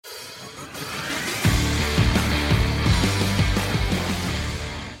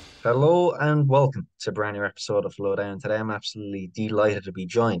Hello and welcome to a brand new episode of Lowdown. Today I'm absolutely delighted to be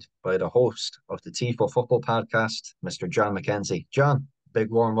joined by the host of the TIFO Football Podcast, Mr. Jon MacKenzie. John,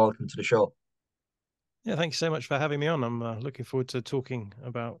 big warm welcome to the show. Yeah, thank you so much for having me on. I'm looking forward to talking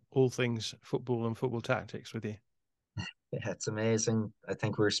about all things football and football tactics with you. Yeah, it's amazing. I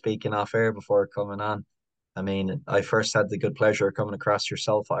think we were speaking off air before coming on. I mean, I first had the good pleasure of coming across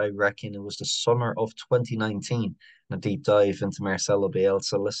yourself. I reckon it was the summer of 2019, a deep dive into Marcelo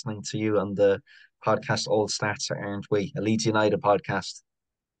Bielsa, listening to you on the podcast Old Stats Aren't We? A Leeds United podcast.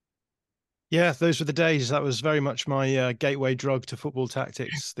 Yeah, those were the days. That was very much my gateway drug to football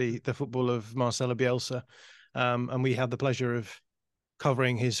tactics, the football of Marcelo Bielsa. And we had the pleasure of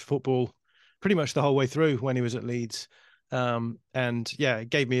covering his football pretty much the whole way through when he was at Leeds. And yeah, it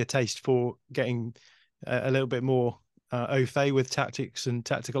gave me a taste for getting a little bit more au fait with tactics and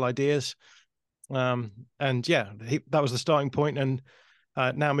tactical ideas. And yeah, that was the starting point, and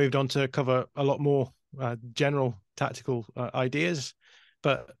now moved on to cover a lot more general tactical ideas.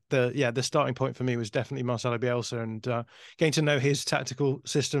 But the starting point for me was definitely Marcelo Bielsa, and getting to know his tactical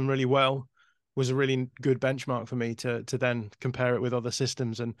system really well was a really good benchmark for me to then compare it with other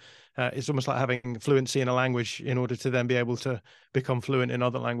systems. And it's almost like having fluency in a language in order to then be able to become fluent in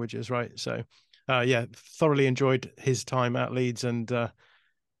other languages, right? So yeah, thoroughly enjoyed his time at Leeds, and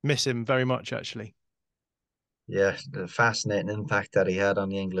miss him very much, actually. Yeah, the fascinating impact that he had on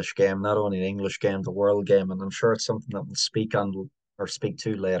the English game, not only the English game, the world game, and I'm sure it's something that we'll speak on or speak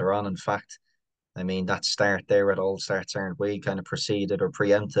to later on. In fact, I mean, that start there at All Starts Aren't We kind of preceded or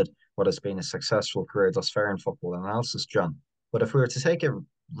preempted what has been a successful career thus far in football analysis, John. But if we were to take it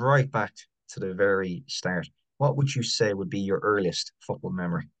right back to the very start, what would you say would be your earliest football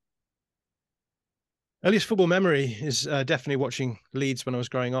memory? Earliest football memory is definitely watching Leeds when I was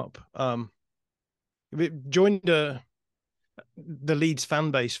growing up. Joined the Leeds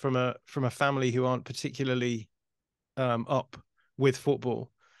fan base from a family who aren't particularly up with football.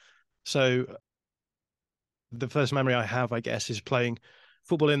 So the first memory I have, I guess, is playing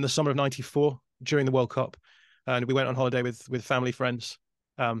football in the summer of '94 during the World Cup, and we went on holiday with family friends,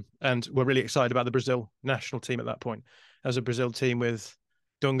 and we're really excited about the Brazil national team at that point. As a Brazil team with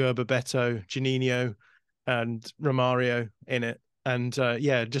Dunga, Bebeto, Juninho, and Romario in it, and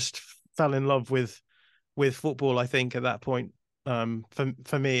yeah, just fell in love with football. I think at that point,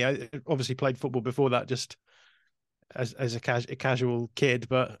 for me, I obviously played football before that, just as a casual kid,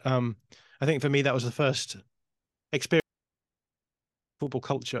 but I think for me that was the first experience football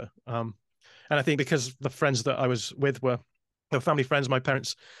culture. And I think because the friends that I was with were family friends, my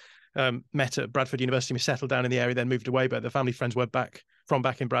parents met at Bradford University. We settled down in the area, then moved away, but the family friends were back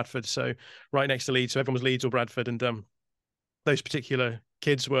in Bradford, so right next to Leeds. So everyone was Leeds or Bradford, and those particular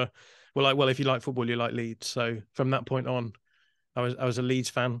kids were like, well, if you like football, you like Leeds. So from that point on, I was a Leeds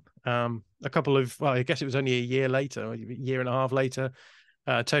fan. A couple of, well, I guess it was only a year later, a year and a half later,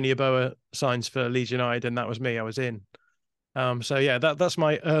 Tony Yeboah signs for Leeds United, and that was me. I was in. So yeah, that's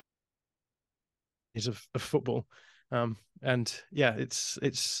my of football. And yeah,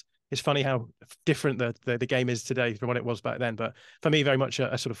 it's funny how different the game is today from what it was back then. But for me, very much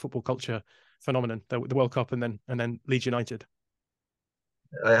a sort of football culture phenomenon, the World Cup and then Leeds United.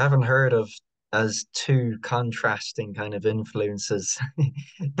 I haven't heard of as two contrasting kind of influences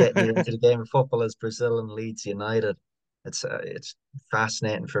getting you into the game of football as Brazil and Leeds United. It's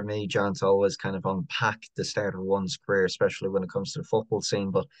fascinating for me, John, to always kind of unpack the start of one's career, especially when it comes to the football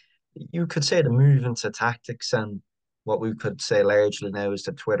scene. But you could say the move into tactics and what we could say largely now is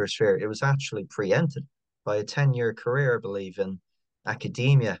the Twitter sphere. It was actually preempted by a 10-year career, I believe, in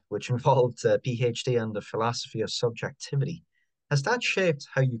academia, which involved a PhD on the philosophy of subjectivity. Has that shaped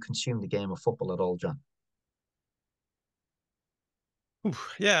how you consume the game of football at all, John?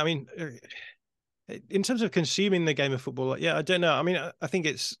 Oof, yeah, I mean, in terms of consuming the game of football, yeah, I don't know. I mean, I think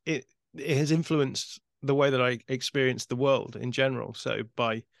it has influenced the way that I experience the world in general. So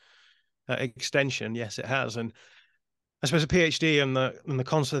by extension, yes, it has. And I suppose a PhD and the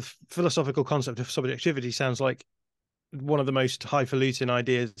concept, philosophical concept of subjectivity sounds like one of the most highfalutin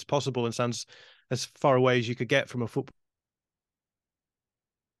ideas possible, and sounds as far away as you could get from a football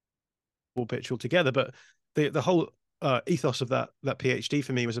pitch altogether. But the whole ethos of that PhD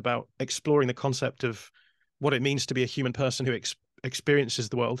for me was about exploring the concept of what it means to be a human person who experiences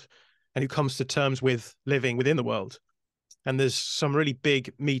the world and who comes to terms with living within the world. And there's some really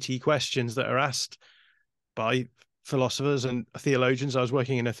big, meaty questions that are asked by philosophers and theologians. I was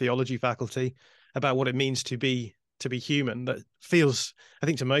working in a theology faculty about what it means to be human. That feels, I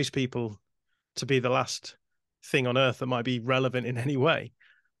think, to most people, to be the last thing on earth that might be relevant in any way.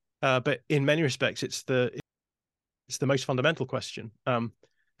 But in many respects, it's the most fundamental question.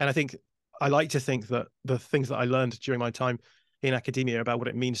 And I think I like to think that the things that I learned during my time in academia about what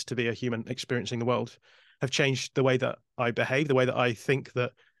it means to be a human experiencing the world have changed the way that I behave, the way that I think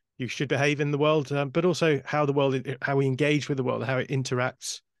that you should behave in the world, but also how we engage with the world, how it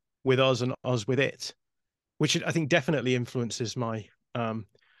interacts with us and us with it, which I think definitely influences my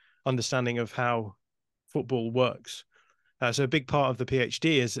understanding of how football works. So a big part of the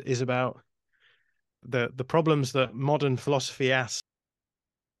PhD is about the problems that modern philosophy asks,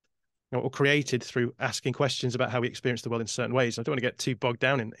 or created through asking questions about how we experience the world in certain ways. I don't want to get too bogged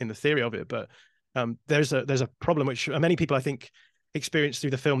down in the theory of it, but there's a problem which many people, I think, experience through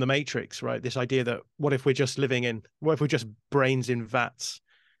the film The Matrix, right? This idea that what if we're just brains in vats,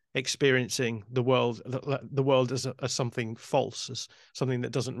 experiencing the world as something false, as something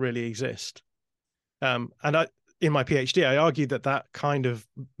that doesn't really exist. In my PhD, I argued that kind of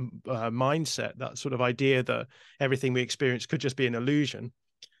mindset, that sort of idea that everything we experience could just be an illusion,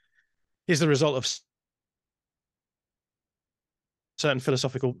 is the result of certain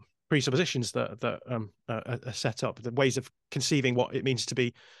philosophical presuppositions that are set up, the ways of conceiving what it means to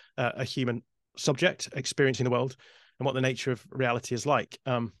be a human subject experiencing the world and what the nature of reality is like.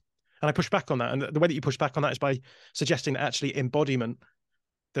 And I push back on that. And the way that you push back on that is by suggesting that actually embodiment,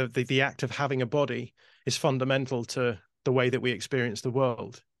 the act of having a body, is fundamental to the way that we experience the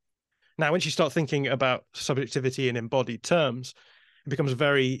world. Now, once you start thinking about subjectivity in embodied terms, it becomes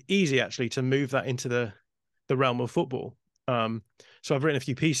very easy actually to move that into the realm of football. So I've written a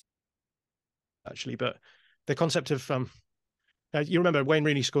few pieces actually, but the concept of you remember Wayne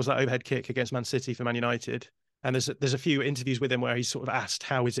Rooney scores that overhead kick against Man City for Man United, and there's a few interviews with him where he's sort of asked,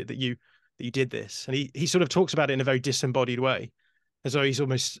 how is it that you did this? And he sort of talks about it in a very disembodied way, as though he's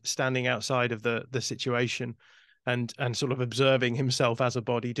almost standing outside of the situation and sort of observing himself as a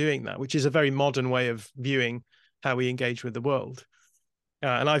body doing that, which is a very modern way of viewing how we engage with the world.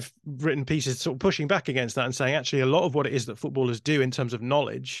 And I've written pieces sort of pushing back against that and saying, actually, a lot of what it is that footballers do in terms of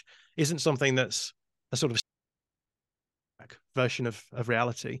knowledge isn't something that's a sort of version of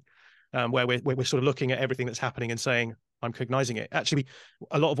reality, where we're sort of looking at everything that's happening and saying, I'm cognizing it. Actually,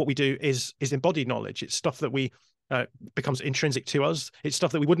 a lot of what we do is embodied knowledge. It's stuff that we becomes intrinsic to us. It's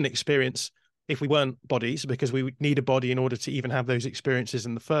stuff that we wouldn't experience if we weren't bodies, because we need a body in order to even have those experiences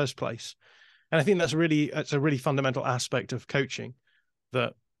in the first place. And I think that's a really fundamental aspect of coaching,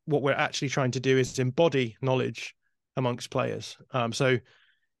 that what we're actually trying to do is embody knowledge amongst players. So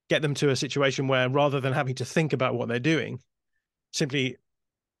get them to a situation where, rather than having to think about what they're doing, simply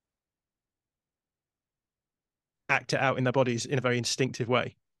act it out in their bodies in a very instinctive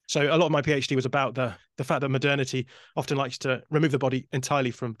way. So a lot of my PhD was about the fact that modernity often likes to remove the body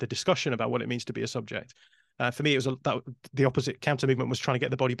entirely from the discussion about what it means to be a subject. For me, it was the opposite. Counter movement was trying to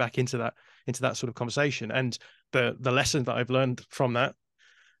get the body back into that sort of conversation. And the lesson that I've learned from that,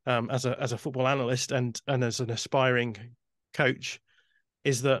 as a football analyst and as an aspiring coach,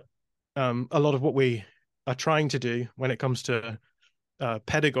 is that a lot of what we are trying to do when it comes to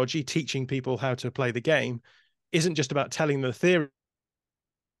pedagogy, teaching people how to play the game, isn't just about telling the theory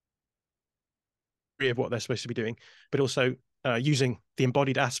of what they're supposed to be doing, but also using the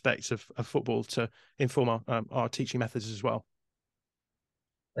embodied aspects of football to inform our teaching methods as well.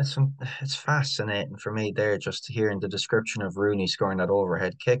 It's it's fascinating for me there, just hearing the description of Rooney scoring that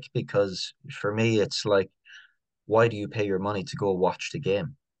overhead kick, because for me it's like, why do you pay your money to go watch the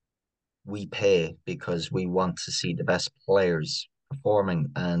game? We pay because we want to see the best players performing,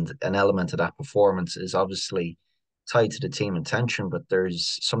 and an element of that performance is obviously tied to the team intention, but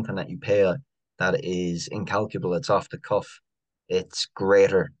there's something that you pay that is incalculable. It's off the cuff. It's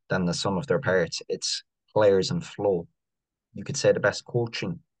greater than the sum of their parts. It's players and flow. You could say the best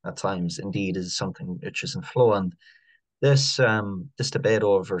coaching at times indeed is something which is in flow. And this debate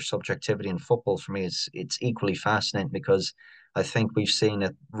over subjectivity in football, for me, is it's equally fascinating, because I think we've seen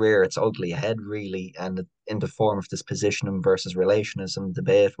it rear its ugly head really, and in the form of this positioning versus relationism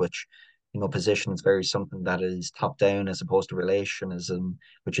debate, which, position is very something that is top down as opposed to relationism,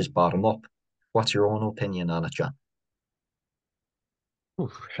 which is bottom up. What's your own opinion on it, Jon?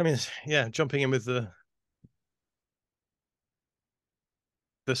 Ooh, I mean, yeah, jumping in with the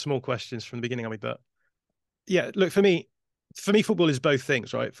small questions from the beginning of me, but yeah, look, for me, football is both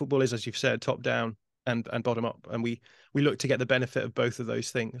things, right? Football is, as you've said, top down and bottom up, and we look to get the benefit of both of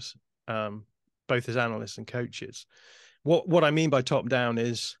those things, both as analysts and coaches. What I mean by top down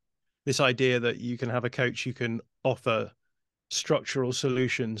is this idea that you can have a coach who can offer structural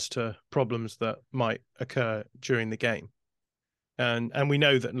solutions to problems that might occur during the game, and we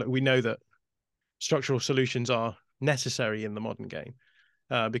know that structural solutions are necessary in the modern game,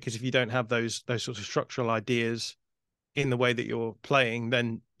 because if you don't have those sorts of structural ideas in the way that you're playing,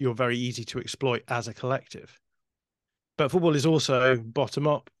 then you're very easy to exploit as a collective. But football is also bottom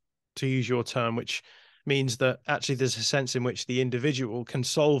up, to use your term, which means that actually there's a sense in which the individual can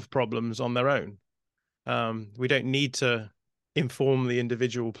solve problems on their own. We don't need to inform the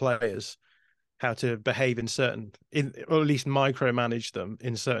individual players how to behave or at least micromanage them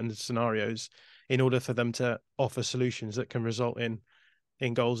in certain scenarios in order for them to offer solutions that can result in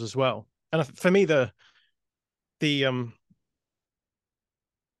goals as well. And for me, the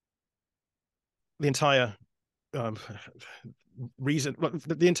entire um, reason,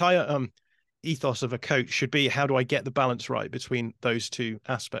 the entire ethos of a coach should be, how do I get the balance right between those two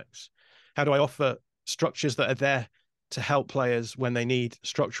aspects? How do I offer structures that are there to help players when they need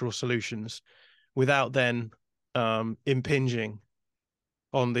structural solutions, without then impinging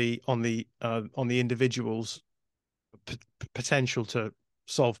on the individual's potential to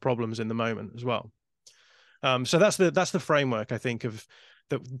solve problems in the moment as well. So that's the framework, I think, of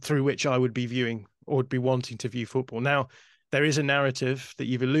that through which I would be viewing, or would be wanting to view, football. Now, there is a narrative that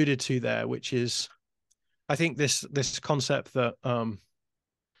you've alluded to there, which is, I think, this concept that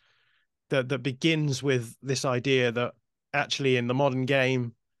that begins with this idea that actually in the modern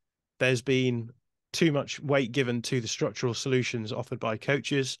game there's been too much weight given to the structural solutions offered by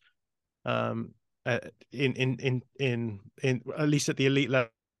coaches, in at least at the elite levels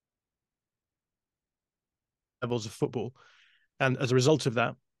of football. And as a result of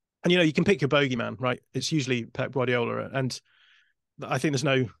that, and you can pick your bogeyman, right? It's usually Pep Guardiola, and I think there's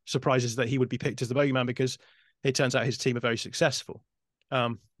no surprises that he would be picked as the bogeyman, because it turns out his team are very successful.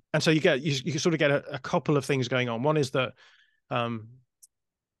 And so you sort of get a couple of things going on. One is that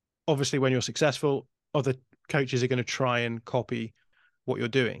obviously when you're successful, other coaches are going to try and copy what you're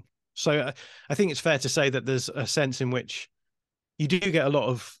doing. So I think it's fair to say that there's a sense in which you do get a lot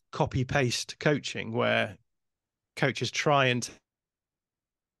of copy paste coaching, where coaches try and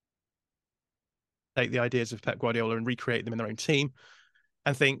take the ideas of Pep Guardiola and recreate them in their own team,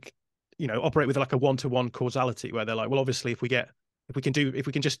 and think, operate with like a one-to-one causality, where they're like, well, obviously if we can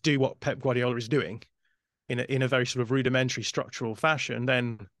just do what Pep Guardiola is doing in a very sort of rudimentary structural fashion,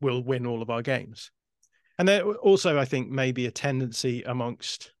 then we'll win all of our games. And there also, I think, maybe a tendency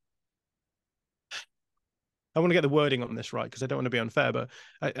amongst, I want to get the wording on this right because I don't want to be unfair, but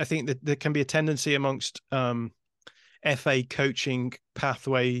I think that there can be a tendency amongst FA coaching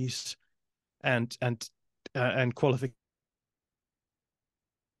pathways and qualification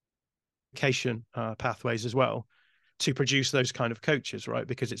pathways as well, to produce those kind of coaches, right?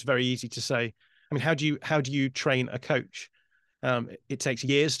 Because it's very easy to say, I mean, how do you train a coach? It takes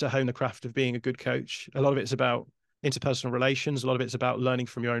years to hone the craft of being a good coach. A lot of it's about interpersonal relations. A lot of it's about learning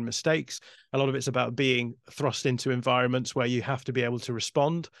from your own mistakes. A lot of it's about being thrust into environments where you have to be able to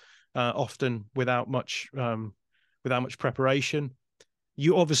respond, often without much preparation.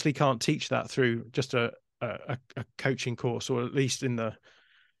 You obviously can't teach that through just a coaching course, or at least in the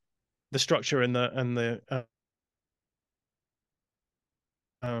structure and the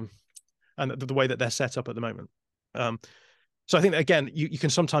way that they're set up at the moment. So I think that, again, you can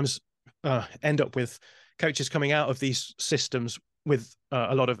sometimes end up with coaches coming out of these systems with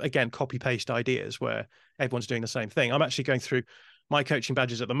a lot of, again, copy paste ideas where everyone's doing the same thing. I'm actually going through my coaching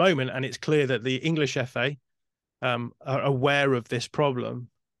badges at the moment, and it's clear that the English FA are aware of this problem,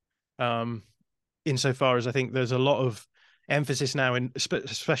 insofar as I think there's a lot of emphasis now,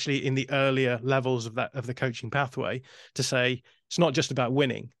 especially in the earlier levels of the coaching pathway, to say it's not just about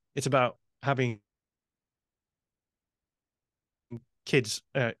winning, it's about having kids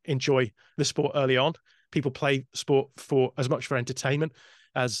enjoy the sport early on. People play sport for as much for entertainment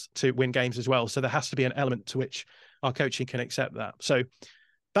as to win games as well. So there has to be an element to which our coaching can accept that. So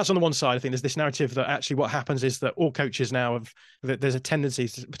that's on the one side. I think there's this narrative that actually what happens is that all coaches now that there's a tendency,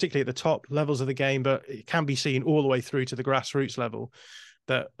 particularly at the top levels of the game, but it can be seen all the way through to the grassroots level,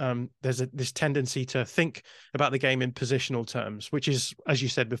 that there's this tendency to think about the game in positional terms, which is, as you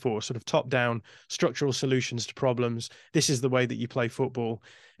said before, sort of top-down structural solutions to problems. This is the way that you play football.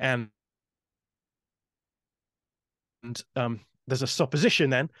 And there's a supposition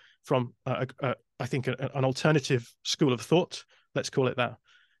then from, I think, an alternative school of thought, let's call it that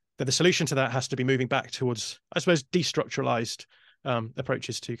the solution to that has to be moving back towards, I suppose, destructuralized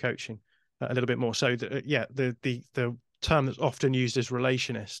approaches to coaching a little bit more. So, the term that's often used is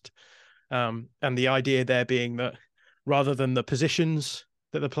relationist, and the idea there being that rather than the positions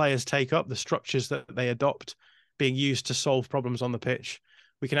that the players take up, the structures that they adopt being used to solve problems on the pitch,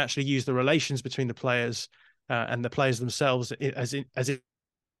 we can actually use the relations between the players and the players themselves as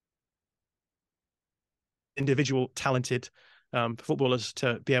individual talented footballers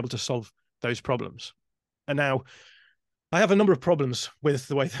to be able to solve those problems. And now I have a number of problems with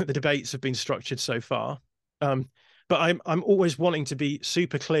the way that the debates have been structured so far. Um, but I'm always wanting to be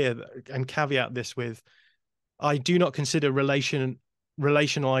super clear and caveat this with I do not consider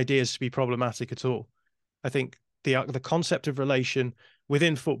relational ideas to be problematic at all. I think the concept of relation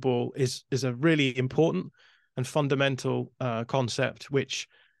within football is a really important and fundamental concept which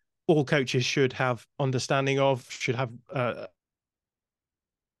all coaches should have understanding of, should have an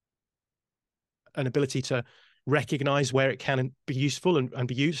ability to recognize where it can be useful and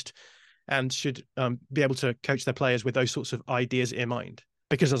be used, and should be able to coach their players with those sorts of ideas in mind.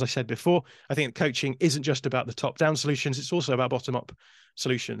 Because as I said before, I think coaching isn't just about the top-down solutions, it's also about bottom-up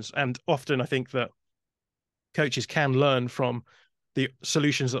solutions. And often I think that coaches can learn from the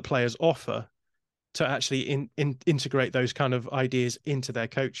solutions that players offer to actually integrate those kind of ideas into their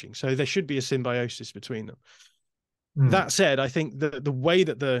coaching. So there should be a symbiosis between them. Hmm. That said, I think the way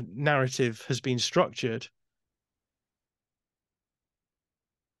that the narrative has been structured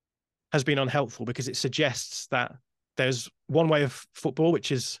has been unhelpful because it suggests that there's one way of football which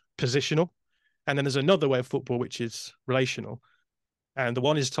is positional, and then there's another way of football which is relational, and the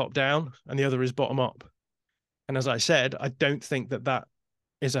one is top down and the other is bottom up. And as I said, I don't think that that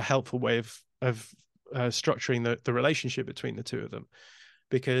is a helpful way of structuring the relationship between the two of them,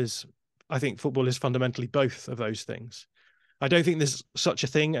 because I think football is fundamentally both of those things. I don't think there's such a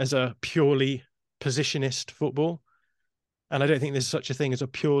thing as a purely positionist football, and I don't think there's such a thing as a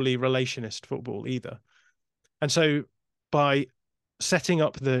purely relationist football either. And so by setting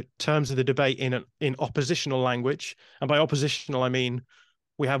up the terms of the debate in oppositional language, and by oppositional I mean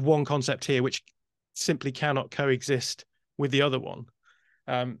we have one concept here which simply cannot coexist with the other one.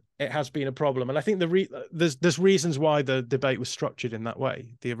 It has been a problem, and I think there's reasons why the debate was structured in that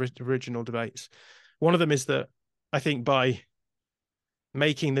way. The original debates. One of them is that I think by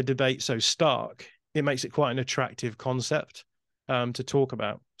making the debate so stark, it makes it quite an attractive concept to talk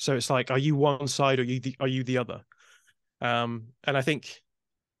about. So it's like, are you one side or are you the other? And I think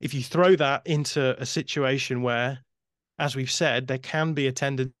if you throw that into a situation where, as we've said, there can be a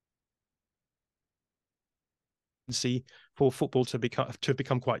tendency for football to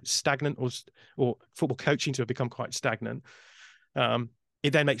become quite stagnant, or football coaching to have become quite stagnant,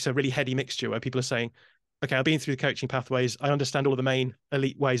 it then makes a really heady mixture where people are saying, okay, I've been through the coaching pathways, I understand all of the main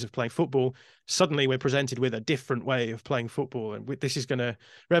elite ways of playing football. Suddenly we're presented with a different way of playing football, and this is going to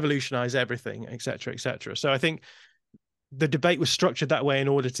revolutionize everything, etc., etc. So I think the debate was structured that way in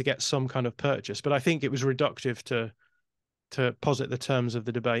order to get some kind of purchase, but I think it was reductive to posit the terms of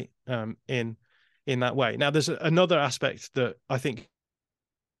the debate in that way. Now, there's another aspect that I think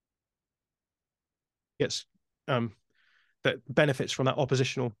gets that benefits from that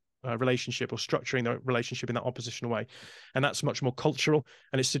oppositional relationship, or structuring the relationship in that oppositional way, and that's much more cultural,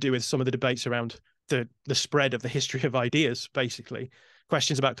 and it's to do with some of the debates around the spread of the history of ideas, basically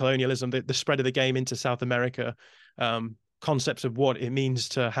questions about colonialism, the spread of the game into South America, concepts of what it means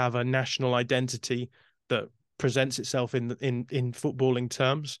to have a national identity that presents itself in footballing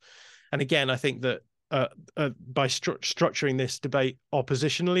terms. And again, I think that by structuring this debate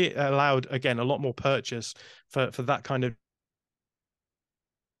oppositionally, it allowed, again, a lot more purchase for that kind of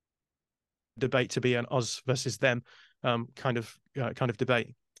debate to be an us versus them kind of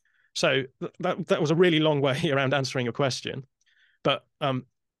debate. So that was a really long way around answering your question, but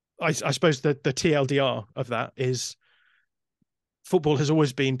I suppose the TLDR of that is football has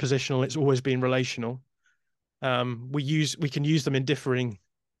always been positional, it's always been relational. We can use them in differing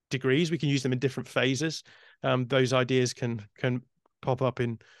degrees, we can use them in different phases. Those ideas can pop up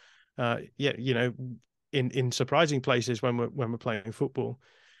in in surprising places when we're playing football.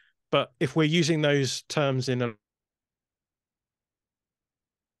 But if we're using those terms in an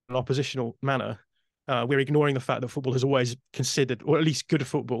oppositional manner, we're ignoring the fact that football has always considered, or at least good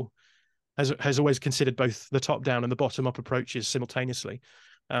football has always considered, both the top down and the bottom up approaches simultaneously.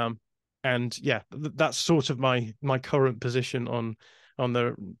 And yeah, that's sort of my current position on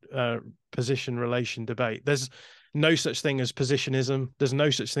the position relation debate. There's no such thing as positionism. There's no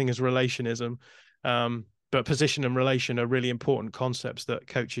such thing as relationism. But position and relation are really important concepts that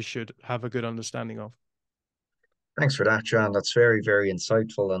coaches should have a good understanding of. Thanks for that, John. That's very, very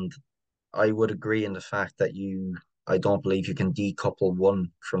insightful. And I would agree in the fact that I don't believe you can decouple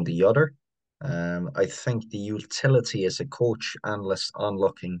one from the other. I think the utility as a coach, analyst, on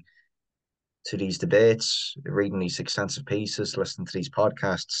looking to these debates, reading these extensive pieces, listening to these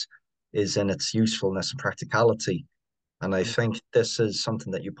podcasts, is in its usefulness and practicality. And I think this is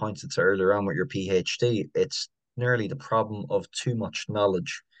something that you pointed to earlier on with your PhD. It's nearly the problem of too much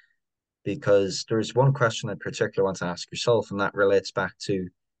knowledge, because there's one question I particularly want to ask yourself, and that relates back to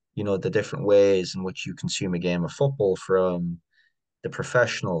the different ways in which you consume a game of football, from the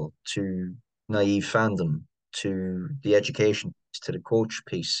professional to naive fandom to the education to the coach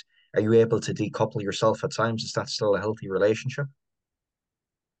piece. Are you able to decouple yourself at times? Is that still a healthy relationship?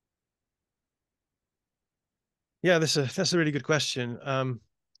 Yeah, that's a really good question.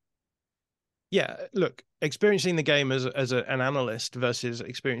 Yeah, look, experiencing the game an analyst versus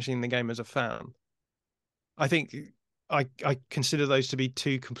experiencing the game as a fan, I think I consider those to be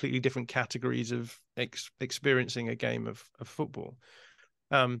two completely different categories of experiencing a game of football.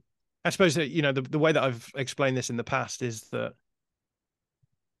 Um, I suppose that the way that I've explained this in the past is that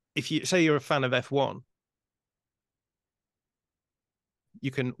if you say you're a fan of F1,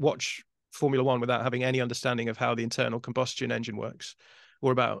 you can watch Formula One without having any understanding of how the internal combustion engine works,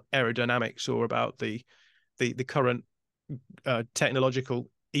 or about aerodynamics, or about the current technological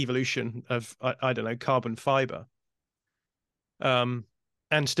evolution of I don't know, carbon fiber, um,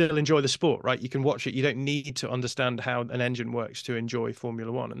 and still enjoy the sport, right? You can watch it. You don't need to understand how an engine works to enjoy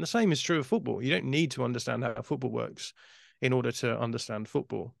Formula One. And the same is true of football. You don't need to understand how football works in order to understand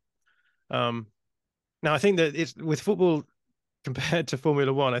football. Um, Now, I think that it's with football compared to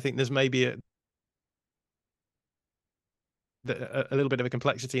Formula One, I think there's maybe a little bit of a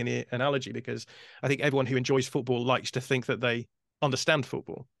complexity in the analogy, because I think everyone who enjoys football likes to think that they understand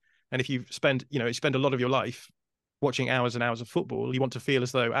football. And if you spend a lot of your life watching hours and hours of football, you want to feel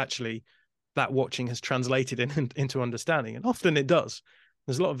as though actually that watching has translated into understanding. And often it does.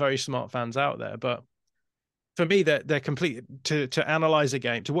 There's a lot of very smart fans out there, but for me, they're complete to analyze a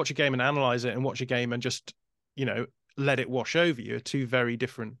game, to watch a game and analyze it, and watch a game and just, let it wash over you, are two very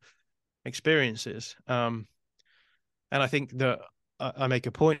different experiences. And I think that I make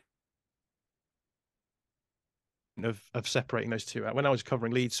a point of separating those two out. When I was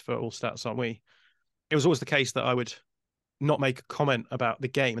covering Leeds for All Stats Aren't We, it was always the case that I would not make a comment about the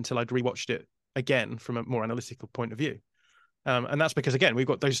game until I'd rewatched it again from a more analytical point of view. And that's because, again, we've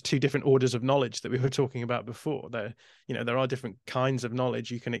got those two different orders of knowledge that we were talking about before. There are different kinds of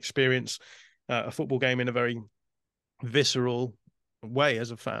knowledge. You can experience a football game in a very visceral way as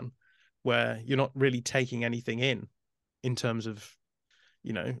a fan, where you're not really taking anything in terms of,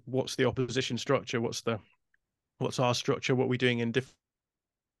 what's the opposition structure, what's our structure, what we're doing in different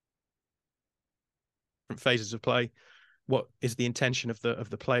phases of play, what is the intention of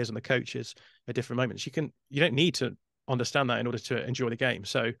the players and the coaches at different moments. You don't need to understand that in order to enjoy the game.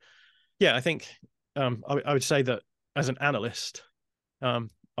 So yeah, I think I would say that as an analyst,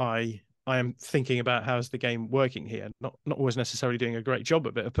 I am thinking about how's the game working here, not always necessarily doing a great job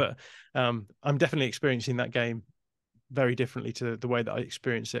of it, but I'm definitely experiencing that game very differently to the way that I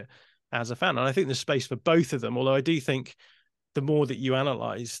experience it as a fan. And I think there's space for both of them, although I do think the more that you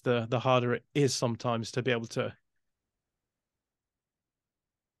analyze, the harder it is sometimes to be able to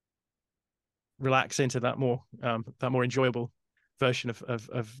relax into that more enjoyable version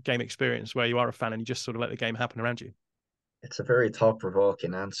of game experience, where you are a fan and you just sort of let the game happen around you. It's a very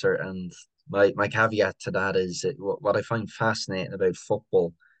thought-provoking answer, and my caveat to that is what I find fascinating about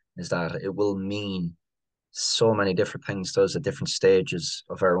football is that it will mean so many different things to us at different stages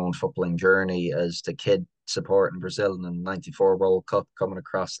of our own footballing journey. As the kid supporting Brazil in the '94 World Cup, coming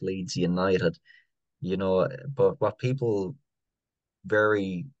across Leeds United, but what people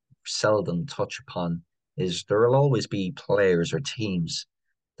very seldom touch upon is there will always be players or teams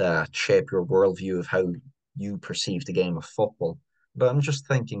that shape your worldview of how you perceive the game of football. But I'm just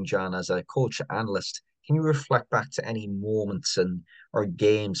thinking, John, as a coach analyst, can you reflect back to any moments and or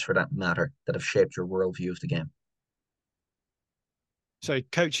games for that matter that have shaped your worldview of the game? So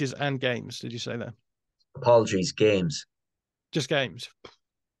coaches and games, did you say that? Apologies, games. Just games.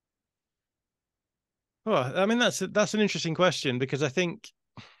 Oh, I mean, that's an interesting question, because I think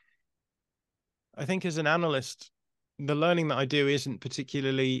as an analyst, the learning that I do isn't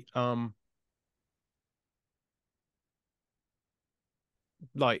particularly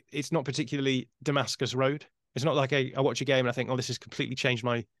like, it's not particularly Damascus Road. It's not like I watch a game and I think, oh, this has completely changed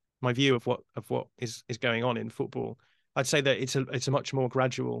my view of what is going on in football. I'd say that it's a much more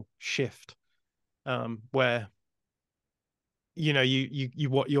gradual shift, where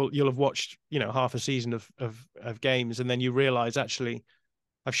you'll have watched half a season of games, and then you realize, actually,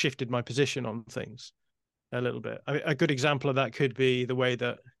 I've shifted my position on things a little bit. I mean, a good example of that could be the way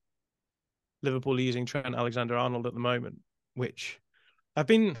that Liverpool are using Trent Alexander-Arnold at the moment, which I've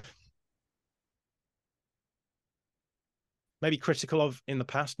been maybe critical of in the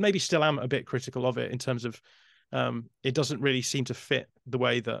past, maybe still am a bit critical of it, in terms of it doesn't really seem to fit the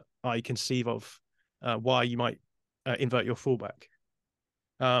way that I conceive of why you might invert your fullback.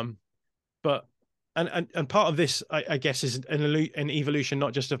 But and part of this, I guess, is an evolution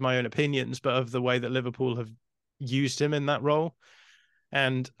not just of my own opinions, but of the way that Liverpool have used him in that role.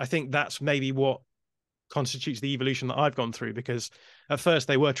 And I think that's maybe what constitutes the evolution that I've gone through, because at first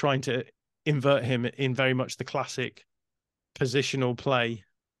they were trying to invert him in very much the classic positional play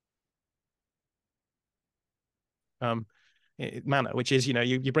manner, which is,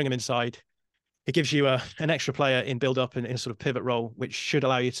 you bring him inside. It gives you an extra player in build up and in a sort of pivot role, which should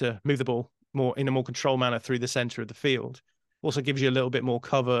allow you to move the ball more in a more controlled manner through the center of the field. Also gives you a little bit more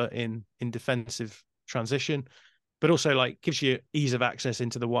cover in defensive transition, but also like gives you ease of access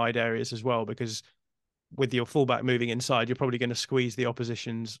into the wide areas as well, because with your fullback moving inside, you're probably going to squeeze the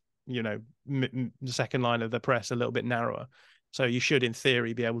opposition's, the second line of the press a little bit narrower. So you should, in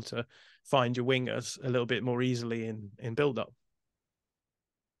theory, be able to find your wingers a little bit more easily in build up.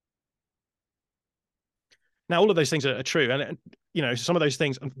 Now, all of those things are true. And, some of those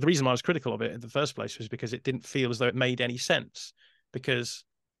things, the reason why I was critical of it in the first place was because it didn't feel as though it made any sense. Because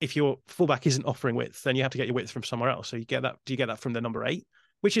if your fullback isn't offering width, then you have to get your width from somewhere else. So do you get that from the number 8?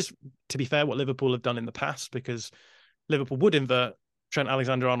 Which is, to be fair, what Liverpool have done in the past, because Liverpool would invert Trent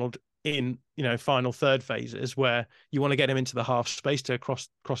Alexander-Arnold in, final third phases where you want to get him into the half space to cross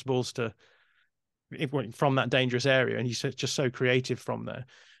balls from that dangerous area. And he's just so creative from there.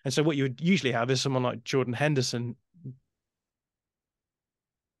 And so what you would usually have is someone like Jordan Henderson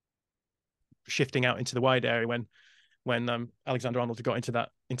shifting out into the wide area when Alexander-Arnold got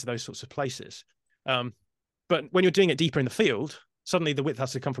into those sorts of places. But when you're doing it deeper in the field, suddenly the width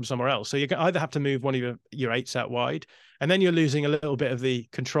has to come from somewhere else. So you either have to move one of your 8s out wide, and then you're losing a little bit of the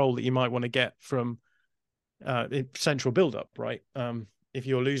control that you might want to get from central build-up, right? If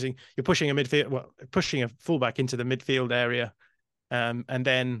you're pushing pushing a fullback into the midfield area, and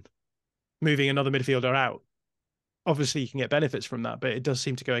then moving another midfielder out. Obviously, you can get benefits from that, but it does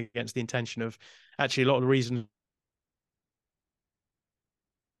seem to go against the intention of actually a lot of the reasons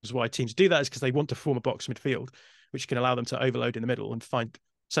why teams do that is because they want to form a box midfield, which can allow them to overload in the middle and find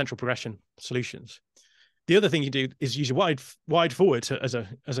central progression solutions. The other thing you do is use your wide forward as a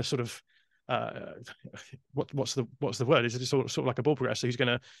sort of what's the word? Is it sort of like a ball progressor who's going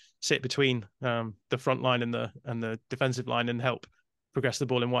to sit between the front line and the defensive line and help progress the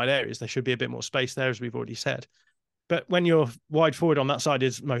ball in wide areas? There should be a bit more space there, as we've already said. But when your wide forward on that side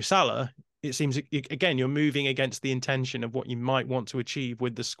is Mo Salah, it seems, again, you're moving against the intention of what you might want to achieve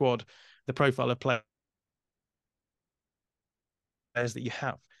with the squad, the profile of players that you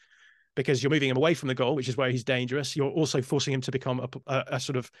have. Because you're moving him away from the goal, which is where he's dangerous. You're also forcing him to become a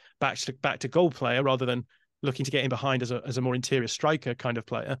sort of back to goal player rather than looking to get in behind as a more interior striker kind of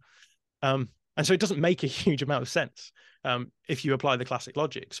player. And so it doesn't make a huge amount of sense if you apply the classic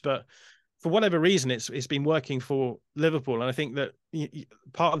logics. But for whatever reason, it's been working for Liverpool. And I think that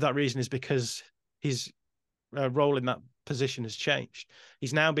part of that reason is because his role in that position has changed.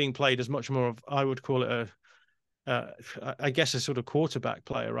 He's now being played as much more of, I would call it I guess, a sort of quarterback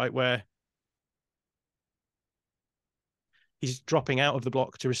player, right? Where he's dropping out of the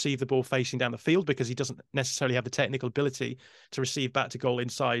block to receive the ball facing down the field because he doesn't necessarily have the technical ability to receive back to goal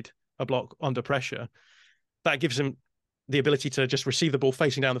inside a block under pressure. That gives him the ability to just receive the ball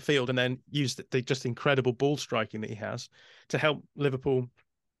facing down the field and then use the just incredible ball striking that he has to help Liverpool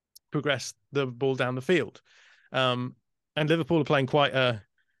progress the ball down the field. And Liverpool are playing quite a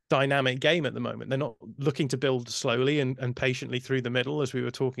dynamic game at the moment. They're not looking to build slowly and patiently through the middle, as we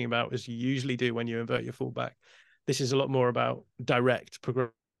were talking about, as you usually do when you invert your fullback. This is a lot more about direct,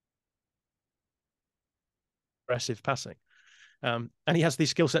 progressive passing. And he has the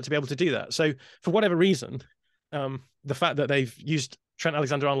skill set to be able to do that. So for whatever reason, the fact that they've used Trent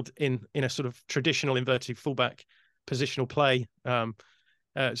Alexander-Arnold in a sort of traditional inverted fullback positional play,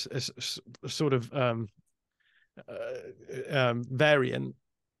 sort of variant,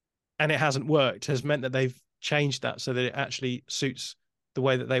 and it hasn't worked, has meant that they've changed that so that it actually suits the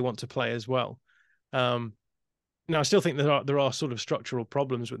way that they want to play as well. Now, I still think there are sort of structural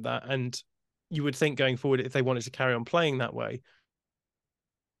problems with that, and you would think going forward, if they wanted to carry on playing that way,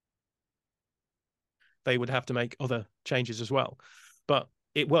 they would have to make other changes as well. But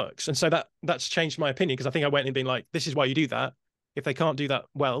it works, and so that's changed my opinion, because I think I went in being like, this is why you do that. If they can't do that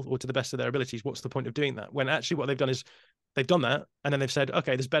well or to the best of their abilities, what's the point of doing that? When actually what they've done is they've done that, and then they've said,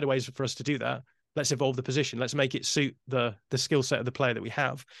 okay, there's better ways for us to do that. Let's evolve the position. Let's make it suit the skill set of the player that we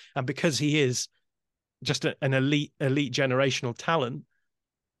have. And because he is just an elite generational talent,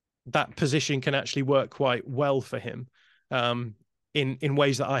 that position can actually work quite well for him in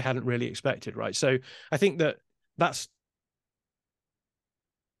ways that I hadn't really expected, right? So I think that's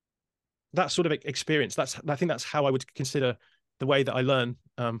sort of experience. I think that's how I would consider the way that I learn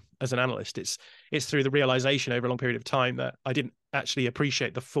as an analyst. It's through the realization over a long period of time that I didn't actually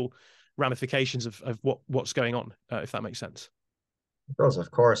appreciate the full ramifications of what's going on, if that makes sense. It does,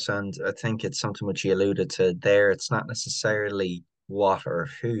 of course, and I think it's something which you alluded to there. It's not necessarily what or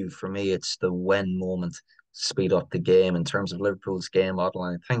who. For me, it's the when moment to speed up the game in terms of Liverpool's game model.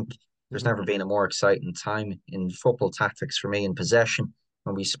 And I think there's Mm-hmm. never been a more exciting time in football tactics for me in possession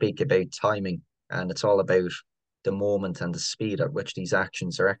when we speak about timing, and it's all about the moment and the speed at which these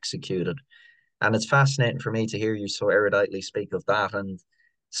actions are executed. And it's fascinating for me to hear you so eruditely speak of that. And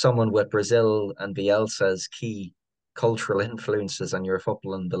someone with Brazil and Bielsa as key cultural influences on your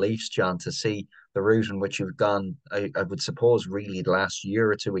footballing beliefs, John, to see the route in which you've gone, I would suppose, really the last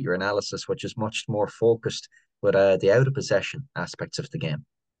year or two with your analysis, which is much more focused with the out of possession aspects of the game.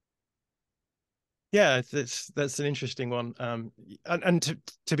 Yeah, that's an interesting one. And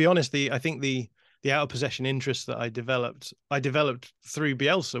to be honest, I think the out of possession interest that I developed through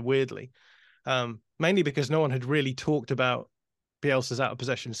Bielsa, weirdly, mainly because no one had really talked about Bielsa's out of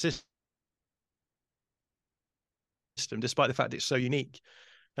possession system, despite the fact it's so unique.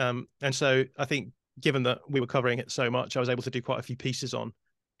 And so I think, given that we were covering it so much, I was able to do quite a few pieces on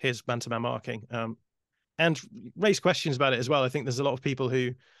his man-to-man marking, and raise questions about it as well. I think there's a lot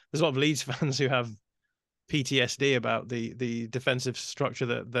of Leeds fans who have PTSD about the defensive structure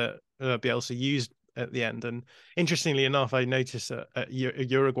that Bielsa used at the end. And interestingly enough, I noticed that at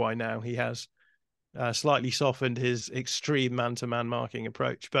Uruguay now he has slightly softened his extreme man-to-man marking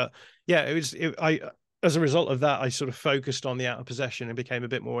approach. But yeah, I as a result of that, I sort of focused on the out of possession and became a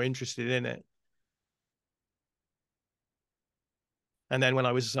bit more interested in it. And then when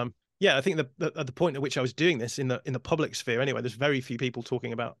I was yeah, I think at the point at which I was doing this in the public sphere anyway, there's very few people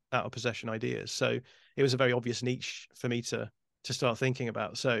talking about out of possession ideas. So it was a very obvious niche for me to start thinking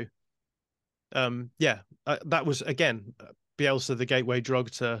about. So yeah, that was again Bielsa, the gateway drug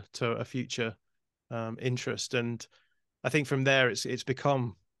to a future interest. And I think from there it's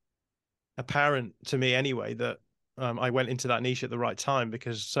become apparent to me anyway that I went into that niche at the right time,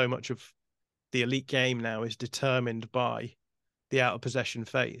 because so much of the elite game now is determined by the out of possession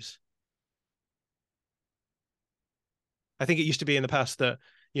phase. I think it used to be in the past that,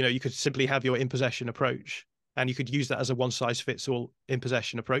 you could simply have your in possession approach and you could use that as a one size fits all in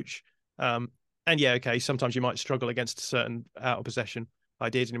possession approach. And yeah, okay, sometimes you might struggle against certain out of possession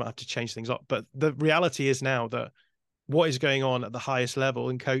ideas and you might have to change things up. But the reality is now that what is going on at the highest level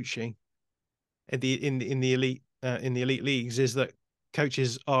in coaching in the elite leagues is that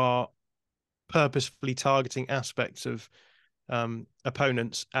coaches are purposefully targeting aspects of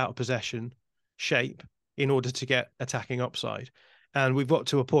opponents' out of possession shape in order to get attacking upside. And we've got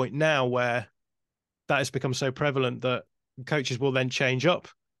to a point now where that has become so prevalent that coaches will then change up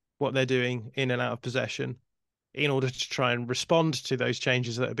what they're doing in and out of possession in order to try and respond to those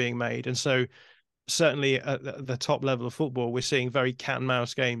changes that are being made. And so certainly at the top level of football, we're seeing very cat and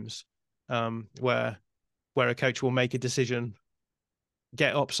mouse games where a coach will make a decision,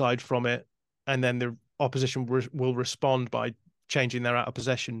 get upside from it, and then the opposition will respond by changing their out of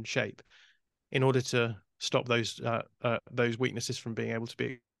possession shape in order to stop those weaknesses from being able to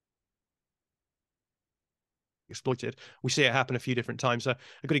be exploited. We see it happen a few different times. So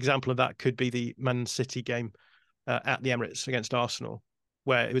a good example of that could be the Man City game at the Emirates against Arsenal,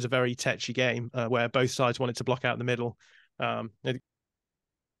 where it was a very tetchy game where both sides wanted to block out the middle. And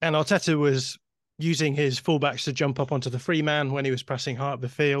Arteta was using his fullbacks to jump up onto the free man when he was pressing hard up the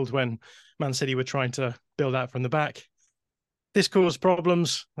field, when Man City were trying to build out from the back. This caused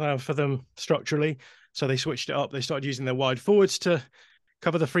problems for them structurally. So they switched it up. They started using their wide forwards to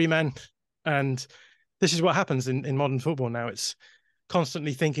cover the free man. And this is what happens in modern football now. It's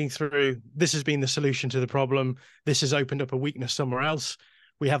constantly thinking through, this has been the solution to the problem. This has opened up a weakness somewhere else.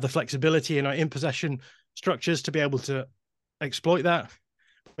 We have the flexibility in our in possession structures to be able to exploit that.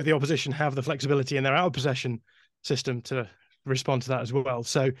 But the opposition have the flexibility in their out of possession system to respond to that as well.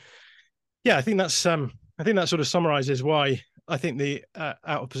 So yeah, I think that sort of summarizes why I think the out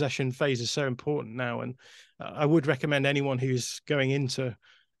of possession phase is so important now. And I would recommend anyone who's going into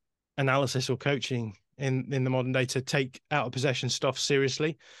analysis or coaching in the modern day to take out of possession stuff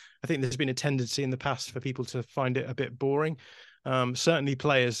seriously. I think there's been a tendency in the past for people to find it a bit boring. Certainly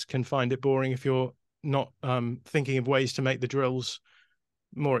players can find it boring if you're not thinking of ways to make the drills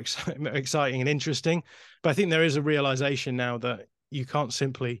more exciting and interesting. But I think there is a realization now that you can't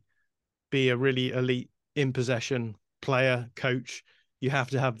simply be a really elite in possession player, coach. You have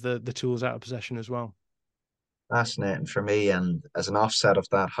to have the tools out of possession as well. Fascinating for me, and as an offset of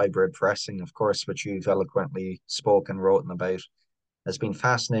that, hybrid pressing, of course, which you've eloquently spoken, written about, has been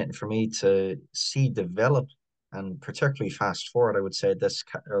fascinating for me to see develop and particularly fast forward, I would say this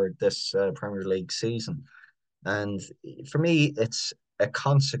Premier League season. And for me, it's a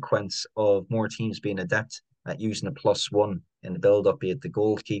consequence of more teams being adept at using a +1 in the build-up, be it the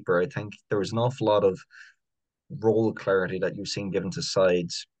goalkeeper. I think there was an awful lot of role clarity that you've seen given to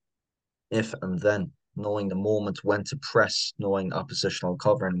sides if and then, knowing the moment when to press, knowing oppositional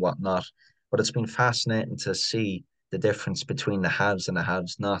cover and whatnot. But it's been fascinating to see the difference between the haves and the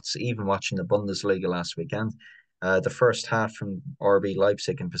haves nots, even watching the Bundesliga last weekend. The first half from RB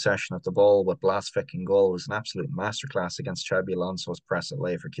Leipzig in possession of the ball with Blasvik in goal was an absolute masterclass against Xabi Alonso's press at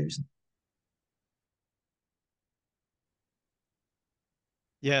Leverkusen.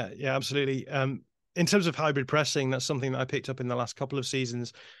 Yeah, yeah, absolutely. In terms of hybrid pressing, that's something that I picked up in the last couple of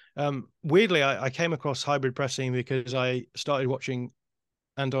seasons. Weirdly, I came across hybrid pressing because I started watching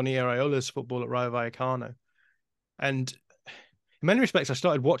Andoni Iraola's football at Rayo Vallecano. And in many respects, I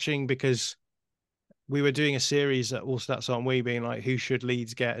started watching because we were doing a series at All Stats on We, being like, who should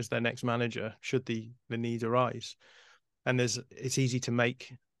Leeds get as their next manager, should the need arise? And it's easy to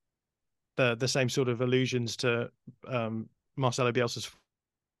make the same sort of allusions to Marcelo Bielsa's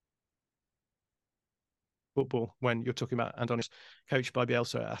football when you're talking about Andoni's coached by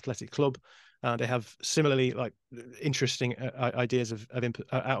Bielsa at Athletic Club. They have similarly like interesting ideas of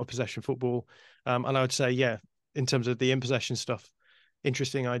out of possession football, and I would say, yeah, in terms of the in possession stuff,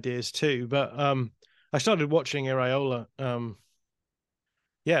 interesting ideas too. But I started watching Iraola,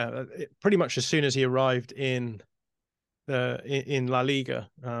 pretty much as soon as he arrived in La Liga.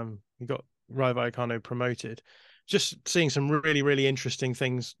 He got Rayo Vallecano promoted. Just seeing some really, really interesting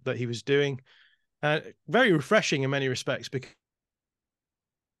things that he was doing. Very refreshing in many respects because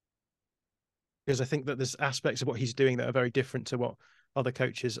I think that there's aspects of what he's doing that are very different to what other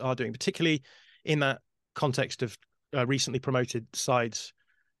coaches are doing, particularly in that context of recently promoted sides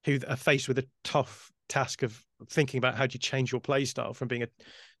who are faced with a tough task of thinking about how do you change your play style from being a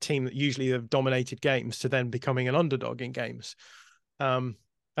team that usually have dominated games to then becoming an underdog in games.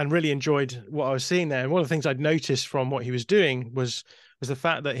 And really enjoyed what I was seeing there. And one of the things I'd noticed from what he was doing was the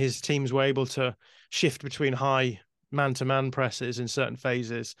fact that his teams were able to shift between high man-to-man presses in certain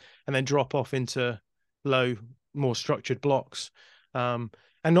phases and then drop off into low, more structured blocks. And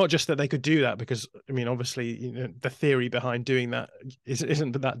not just that they could do that, because I mean, obviously, you know, the theory behind doing that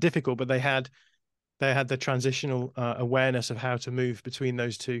isn't that difficult, but they had the transitional awareness of how to move between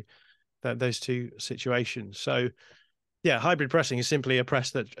those two situations. So yeah, hybrid pressing is simply a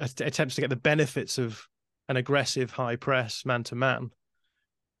press that attempts to get the benefits of an aggressive high press man to man,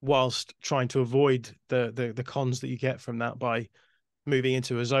 whilst trying to avoid the cons that you get from that by moving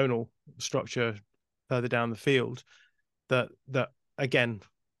into a zonal structure further down the field. That again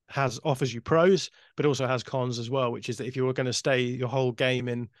offers you pros, but also has cons as well, which is that if you were going to stay your whole game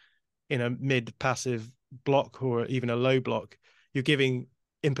in a mid passive block or even a low block, you're giving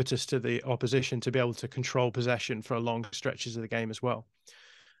impetus to the opposition to be able to control possession for long stretches of the game as well.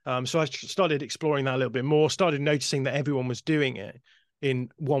 So I started exploring that a little bit more, started noticing that everyone was doing it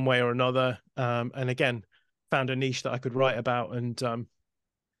in one way or another. And again, found a niche that I could write about and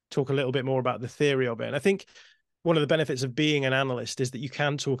talk a little bit more about the theory of it. And I think one of the benefits of being an analyst is that you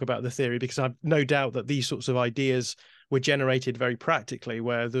can talk about the theory, because I've no doubt that these sorts of ideas were generated very practically,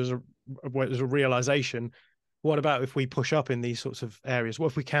 where there's a realization. What about if we push up in these sorts of areas? What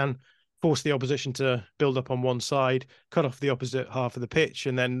if we can force the opposition to build up on one side, cut off the opposite half of the pitch,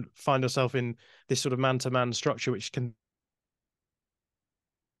 and then find ourselves in this sort of man-to-man structure, which can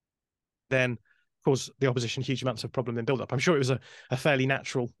then cause the opposition huge amounts of problem in build-up. I'm sure it was a fairly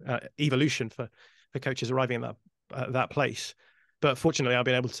natural evolution for coaches arriving at that place. But fortunately, I've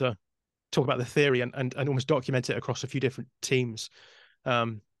been able to talk about the theory and almost document it across a few different teams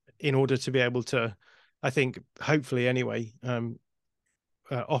in order to be able to, I think, hopefully anyway,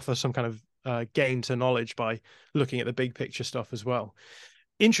 offer some kind of gain to knowledge by looking at the big picture stuff as well.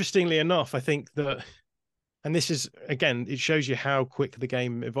 Interestingly enough, I think that, and this is, again, it shows you how quick the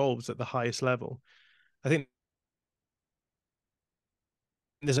game evolves at the highest level. I think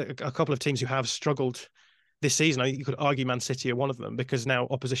there's a couple of teams who have struggled this season. I think you could argue Man City are one of them, because now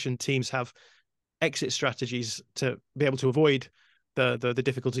opposition teams have exit strategies to be able to avoid the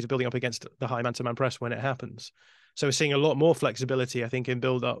difficulties of building up against the high man-to-man press when it happens. So we're seeing a lot more flexibility, I think, in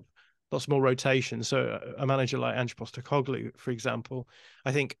build-up, lots more rotation. So a manager like Ange Postecoglou, for example,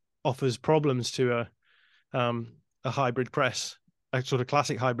 I think offers problems to a hybrid press, a sort of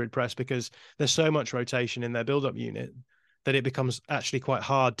classic hybrid press, because there's so much rotation in their build-up unit that it becomes actually quite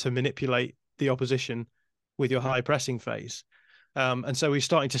hard to manipulate the opposition with your high pressing phase. And so we're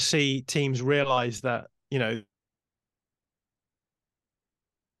starting to see teams realize that, you know,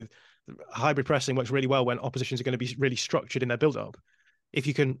 hybrid pressing works really well when oppositions are going to be really structured in their build-up. If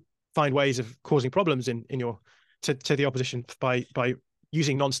you can find ways of causing problems in your to the opposition by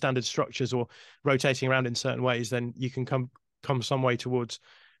using non-standard structures or rotating around in certain ways, then you can come some way towards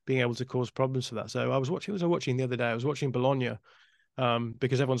being able to cause problems for that. So I was watching the other day. I was watching Bologna,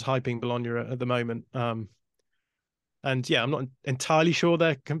 because everyone's hyping Bologna at the moment. And yeah, I'm not entirely sure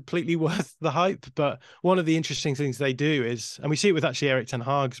they're completely worth the hype, but one of the interesting things they do is, and we see it with actually Eric Ten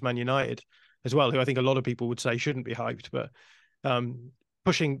Hag's Man United as well, who I think a lot of people would say shouldn't be hyped, but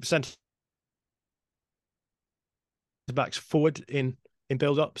pushing centre backs forward in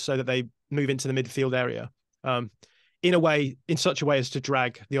build up so that they move into the midfield area, in such a way as to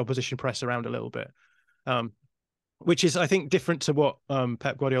drag the opposition press around a little bit, which is, I think, different to what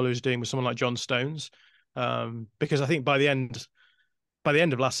Pep Guardiola is doing with someone like John Stones, because I think by the end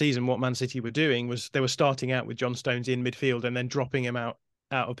of last season, what Man City were doing was they were starting out with John Stones in midfield and then dropping him out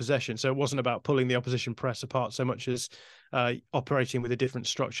of possession. So it wasn't about pulling the opposition press apart so much as operating with a different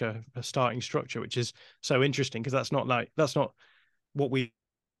structure, a starting structure, which is so interesting because that's not what we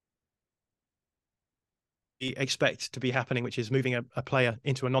expect to be happening, which is moving a player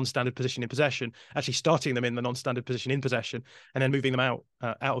into a non-standard position in possession, actually starting them in the non-standard position in possession, and then moving them out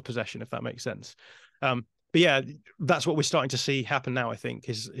of possession, if that makes sense. But yeah, that's what we're starting to see happen now, I think,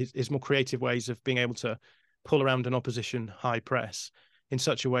 is more creative ways of being able to pull around an opposition high press in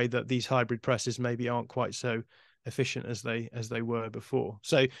such a way that these hybrid presses maybe aren't quite so efficient as they were before.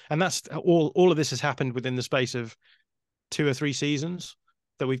 So, and that's all of this has happened within the space of 2 or 3 seasons,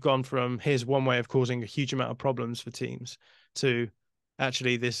 that we've gone from here's one way of causing a huge amount of problems for teams to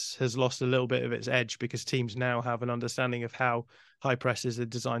actually this has lost a little bit of its edge because teams now have an understanding of how high presses are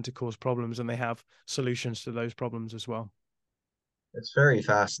designed to cause problems and they have solutions to those problems as well. It's very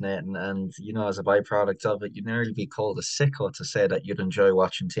fascinating, and as a byproduct of it, you'd nearly be called a sicko to say that you'd enjoy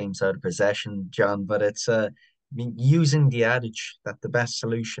watching teams out of possession, John. But it's I mean, using the adage that the best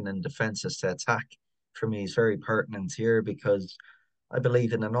solution in defense is to attack for me is very pertinent here because I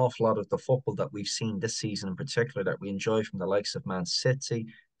believe in an awful lot of the football that we've seen this season in particular that we enjoy from the likes of Man City,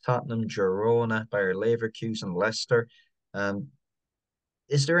 Tottenham, Girona, Bayer Leverkusen, Leicester. Um,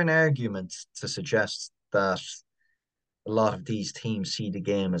 is there an argument to suggest that a lot of these teams see the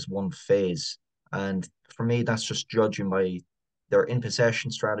game as one phase? And for me, that's just judging by their in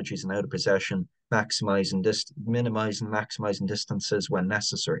possession strategies and out of possession, maximizing distances when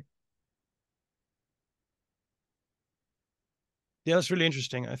necessary. Yeah, that's really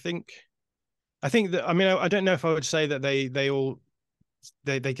interesting. I think that, I mean, I don't know if I would say that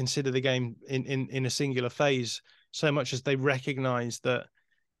they consider the game in a singular phase so much as they recognize that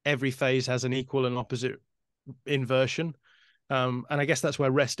every phase has an equal and opposite inversion. And I guess that's where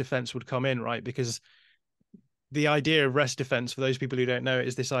rest defense would come in, right? Because the idea of rest defense, for those people who don't know it,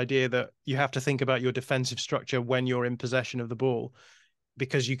 is this idea that you have to think about your defensive structure when you're in possession of the ball,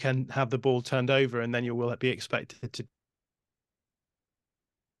 because you can have the ball turned over and then you will be expected to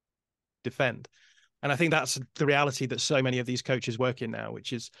defend. And I think that's the reality that so many of these coaches work in now,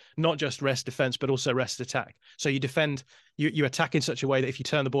 which is not just rest defense, but also rest attack. So you defend, you attack in such a way that if you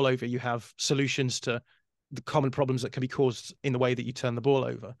turn the ball over, you have solutions to the common problems that can be caused in the way that you turn the ball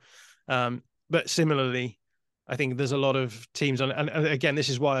over. But similarly, I think there's a lot of teams, and again, this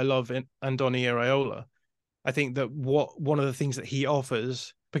is why I love Andoni Iraola. I think that one of the things that he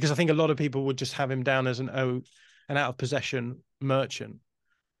offers, because I think a lot of people would just have him down as an out of possession merchant.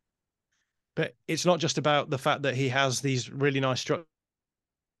 But it's not just about the fact that he has these really nice structures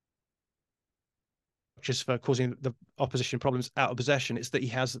for causing the opposition problems out of possession. It's that he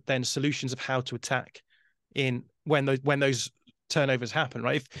has then solutions of how to attack in when those turnovers happen,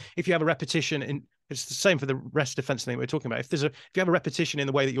 right? If you have a repetition in, it's the same for the rest defense thing we're talking about. If you have a repetition in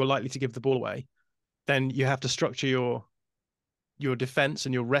the way that you're likely to give the ball away, then you have to structure your defense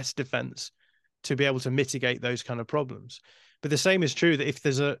and your rest defense to be able to mitigate those kind of problems. But the same is true that if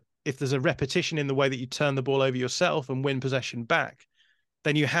there's a repetition in the way that you turn the ball over yourself and win possession back,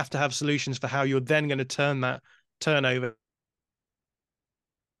 then you have to have solutions for how you're then going to turn that turnover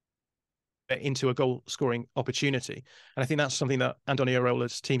into a goal scoring opportunity. And I think that's something that Andoni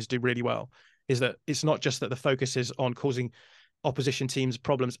Iraola's teams do really well, is that it's not just that the focus is on causing opposition teams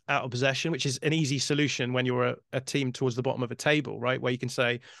problems out of possession, which is an easy solution when you're a team towards the bottom of a table, right? Where you can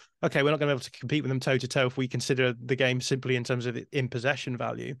say, okay, we're not going to be able to compete with them toe to toe if we consider the game simply in terms of the in possession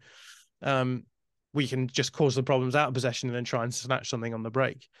value. We can just cause the problems out of possession and then try and snatch something on the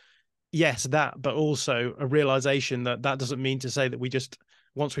break. Yes, that, but also a realization that doesn't mean to say that we just,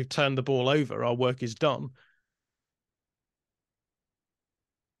 once we've turned the ball over, our work is done.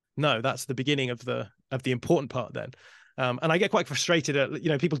 No, that's the beginning of the important part then. And I get quite frustrated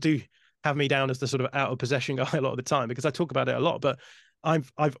at, people do have me down as the sort of out of possession guy a lot of the time because I talk about it a lot, but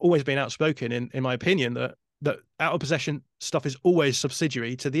I've always been outspoken in my opinion that out of possession stuff is always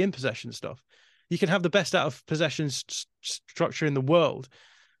subsidiary to the in possession stuff. You can have the best out of possession structure in the world.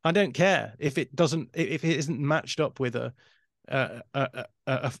 I don't care if it isn't matched up with a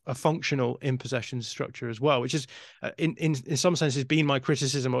functional in possession structure as well, which is in some senses been my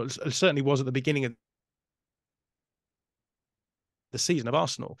criticism, or it certainly was at the beginning of the season of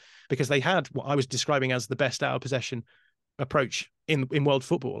Arsenal, because they had what I was describing as the best out of possession approach in world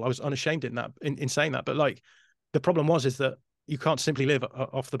football. I was unashamed in saying that, but like the problem is that you can't simply live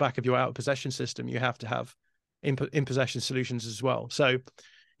off the back of your out of possession system. You have to have in possession solutions as well. So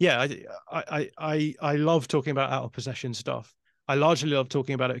yeah, I love talking about out of possession stuff. I largely love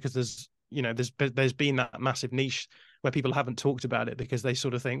talking about it because there's been that massive niche where people haven't talked about it because they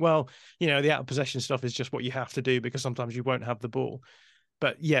sort of think, well, the out of possession stuff is just what you have to do because sometimes you won't have the ball.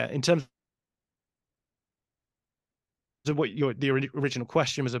 But yeah, in terms of what the original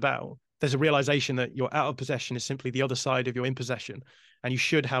question was about, there's a realization that your out of possession is simply the other side of your in possession, and you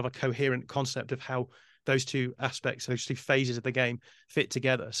should have a coherent concept of how those two aspects, those two phases of the game fit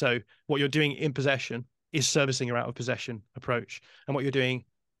together. So what you're doing in possession is servicing your out of possession approach, and what you're doing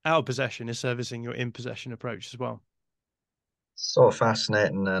out of possession is servicing your in possession approach as well. So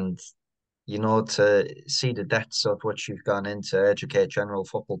fascinating, and to see the depths of what you've gone into educate general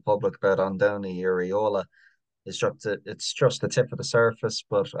football public about Andoni Iraola it's just the tip of the surface.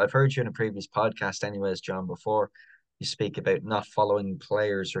 But I've heard you in a previous podcast, anyways, John, before you speak about not following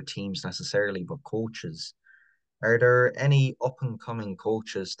players or teams necessarily, but coaches. Are there any up and coming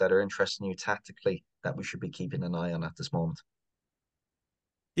coaches that are interesting you tactically that we should be keeping an eye on at this moment?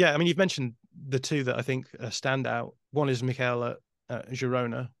 Yeah, I mean, you've mentioned the two that I think stand out. One is Mikel at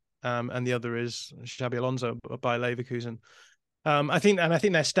Girona, and the other is Xabi Alonso by Leverkusen. I think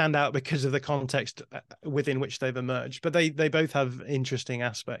they stand out because of the context within which they've emerged, but they both have interesting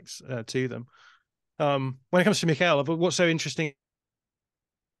aspects to them. When it comes to Mikel, what's so interesting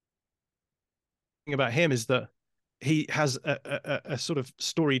about him is that he has a sort of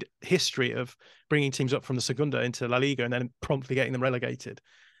storied history of bringing teams up from the Segunda into La Liga and then promptly getting them relegated.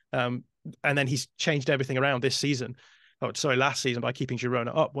 And then he's changed everything around this season. Oh, sorry, last season by keeping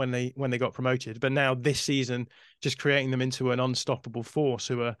Girona up when they got promoted. But now this season, just creating them into an unstoppable force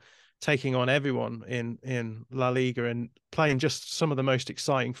who are taking on everyone in La Liga and playing just some of the most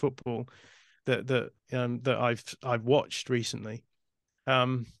exciting football that I've watched recently.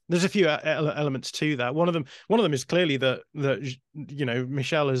 There's a few elements to that. One of them is clearly that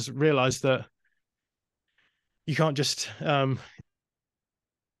Michel has realized that you can't just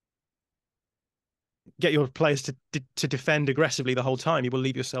get your players to defend aggressively the whole time. You will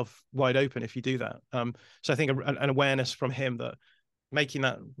leave yourself wide open if you do that. So I think an awareness from him that making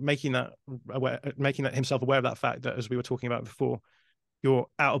that himself aware of that fact that, as we were talking about before, your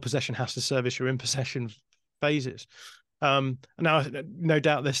out of possession has to service your in possession phases. Now, no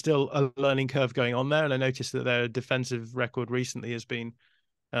doubt there's still a learning curve going on there, and I noticed that their defensive record recently has been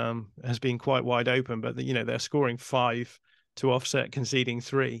quite wide open. But they're scoring 5 to offset conceding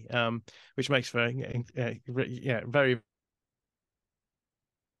 3, which makes for very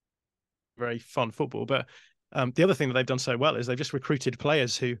very fun football. But the other thing that they've done so well is they've just recruited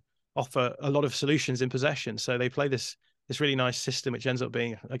players who offer a lot of solutions in possession. So they play this really nice system, which ends up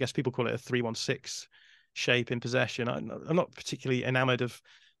being, I guess people call it a 3-1-6 shape in possession. I'm not particularly enamored of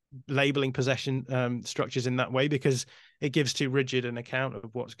labeling possession structures in that way because it gives too rigid an account of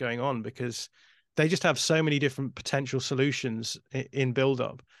what's going on, because they just have so many different potential solutions in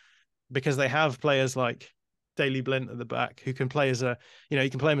build-up, because they have players like Daley Blind at the back who can play as you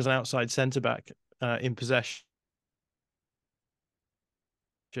can play him as an outside centre-back in possession.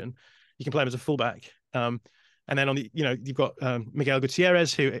 You can play him as a fullback. And then you've got Miguel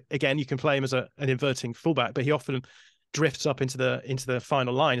Gutierrez, who again you can play him as an inverting fullback, but he often drifts up into the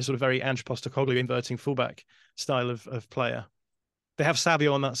final line, a sort of very Ange Postecoglou inverting fullback style of player. They have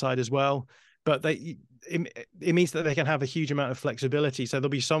Savio on that side as well, but it means that they can have a huge amount of flexibility. So there'll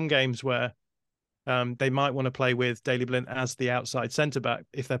be some games where they might want to play with Daley Blind as the outside centre back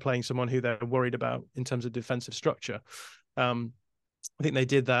if they're playing someone who they're worried about in terms of defensive structure. I think they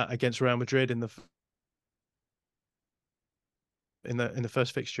did that against Real Madrid in the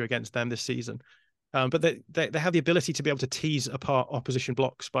first fixture against them this season. But they have the ability to be able to tease apart opposition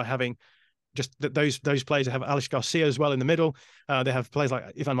blocks by having just those players. They have Alex Garcia as well in the middle. They have players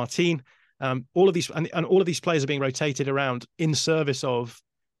like Ivan Martin. All of these and all of these players are being rotated around in service of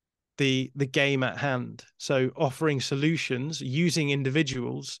the game at hand. So offering solutions using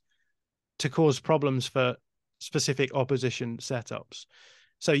individuals to cause problems for specific opposition setups.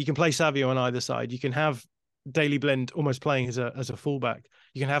 So you can play Savio on either side. You can have Daley Blind almost playing as a fullback.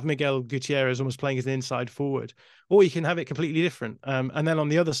 You can have Miguel Gutierrez almost playing as an inside forward, or you can have it completely different. And then on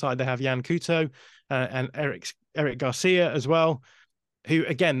the other side, they have Jan Couto and Eric Garcia as well, who,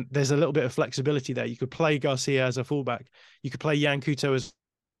 again, there's a little bit of flexibility there. You could play Garcia as a fullback. You could play Jan Couto as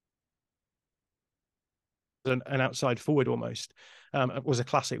an outside forward almost, was a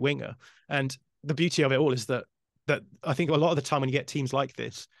classic winger. And the beauty of it all is that I think a lot of the time when you get teams like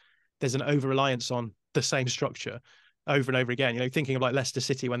this, there's an over-reliance on the same structure over and over again. You know, thinking of like Leicester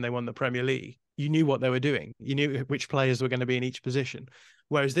City when they won the Premier League, you knew what they were doing. You knew which players were going to be in each position.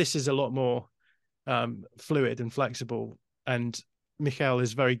 Whereas this is a lot more fluid and flexible. And Mikel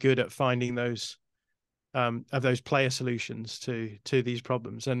is very good at finding those player solutions to these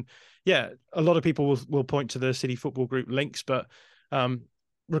problems. And yeah, a lot of people will point to the City Football Group links, but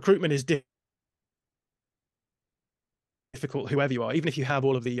recruitment is difficult, whoever you are, even if you have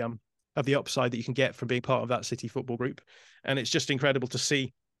all of the upside that you can get from being part of that City Football Group. And it's just incredible to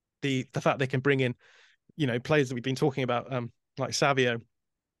see the fact they can bring in, you know, players that we've been talking about, like Savio,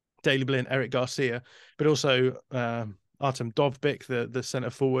 Daley Blind, Eric Garcia, but also Artem Dovbyk, the centre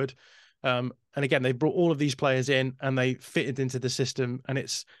forward. And again, they brought all of these players in and they fitted into the system. And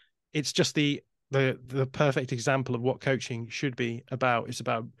it's just the perfect example of what coaching should be about. It's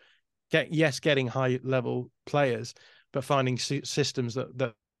about getting high level players, but finding systems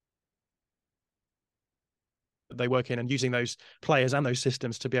that they work in and using those players and those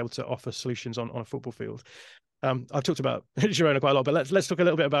systems to be able to offer solutions on a football field. I've talked about Girona quite a lot, but let's talk a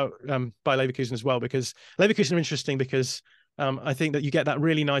little bit about Bayer Leverkusen as well, because Leverkusen are interesting because I think that you get that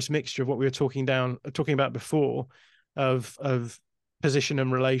really nice mixture of what we were talking about before of position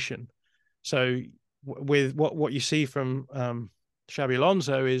and relation. So with what you see from Xabi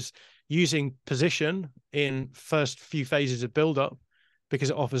Alonso is using position in first few phases of build up because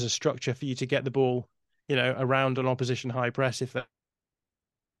it offers a structure for you to get the ball, you know, around an opposition high press if they're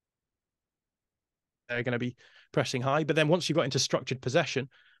going to be pressing high. But then once you've got into structured possession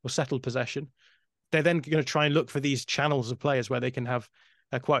or settled possession, they're then going to try and look for these channels of players where they can have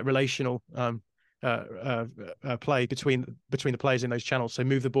a quite relational play between the players in those channels. So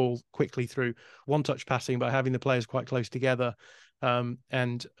move the ball quickly through one-touch passing by having the players quite close together. Again,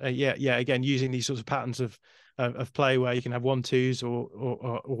 using these sorts of patterns of play where you can have 1-2s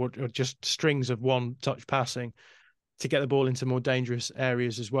or just strings of one-touch passing to get the ball into more dangerous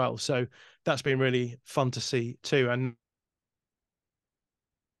areas as well. So that's been really fun to see too. And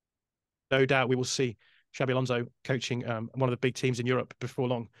no doubt we will see Xabi Alonso coaching one of the big teams in Europe before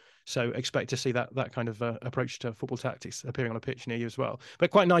long. So expect to see that kind of approach to football tactics appearing on a pitch near you as well. But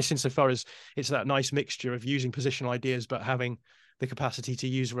quite nice insofar as it's that nice mixture of using positional ideas, but having the capacity to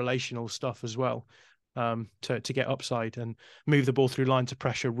use relational stuff as well, to get upside and move the ball through line to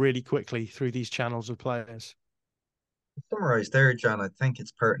pressure really quickly through these channels of players. Summarize there, John. I think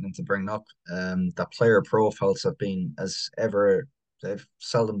it's pertinent to bring up that player profiles have been they've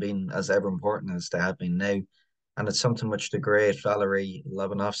seldom been as ever important as they have been now. And it's something which the great Valery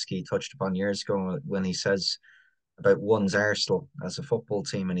Lobanovsky touched upon years ago when he says about one's Arsenal as a football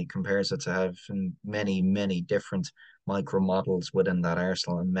team, and he compares it to having many, many different micro models within that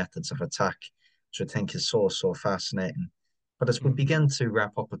Arsenal and methods of attack, which I think is so, so fascinating. But as we begin to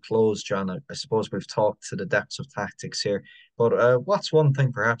wrap up a close, John, I suppose we've talked to the depths of tactics here. But what's one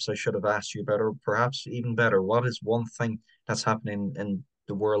thing perhaps I should have asked you about, or perhaps even better, what is one thing that's happening in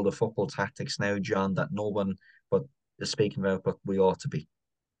the world of football tactics now, John, that no one but is speaking about, but we ought to be?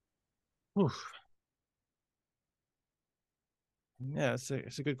 Oof. Yeah, it's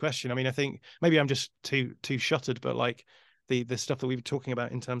a good question. I mean, I think maybe I'm just too shuttered, but like the stuff that we were talking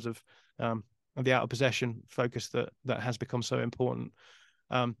about in terms of the out of possession focus that has become so important.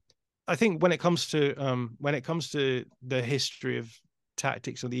 I think when it comes to the history of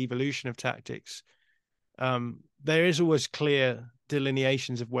tactics or the evolution of tactics, there is always clear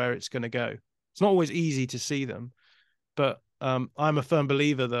delineations of where it's going to go. It's not always easy to see them, but I'm a firm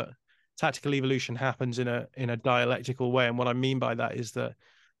believer that tactical evolution happens in a dialectical way. And what I mean by that is that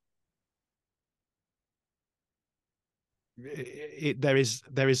there is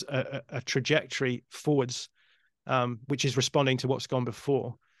a trajectory forwards, which is responding to what's gone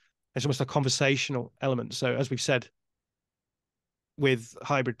before. It's almost a conversational element. So as we've said, with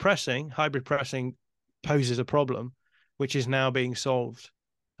hybrid pressing poses a problem, which is now being solved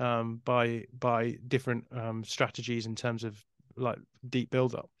by different strategies in terms of like deep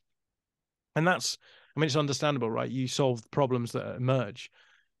build up. And that's, I mean, it's understandable, right? You solve problems that emerge,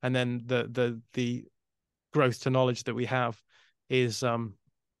 and then the growth to knowledge that we have is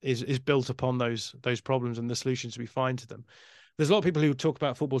built upon those problems and the solutions we find to them. there's a lot of people who talk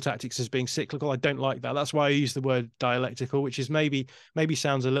about football tactics as being cyclical. I don't like that. That's why I use the word dialectical, which is maybe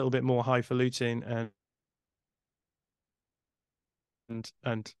sounds a little bit more highfalutin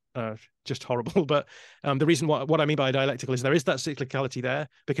and just horrible. But the reason what I mean by dialectical is there is that cyclicality there,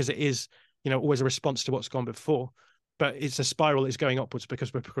 because it is, always a response to what's gone before. But it's a spiral that's going upwards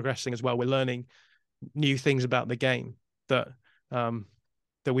because we're progressing as well. We're learning new things about the game that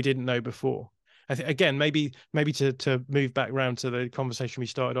that we didn't know before. Again, maybe to move back around to the conversation we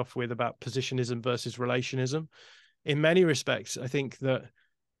started off with about positionism versus relationism. In many respects, I think that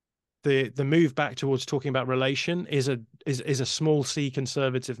the move back towards talking about relation is a small c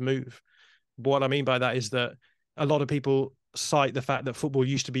conservative move. What I mean by that is that a lot of people cite the fact that football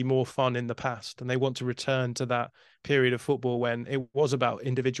used to be more fun in the past, and they want to return to that period of football when it was about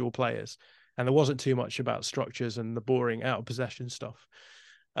individual players and there wasn't too much about structures and the boring out of possession stuff.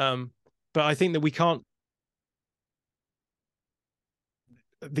 But I think that we can't.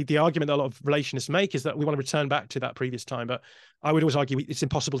 The argument that a lot of relationists make is that we want to return back to that previous time. But I would always argue it's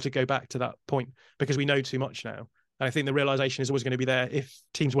impossible to go back to that point because we know too much now. And I think the realization is always going to be there if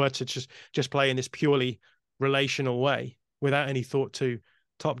teams were to just play in this purely relational way without any thought to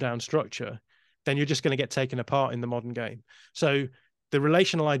top-down structure, then you're just going to get taken apart in the modern game. So the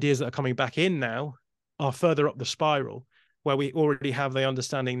relational ideas that are coming back in now are further up the spiral, where we already have the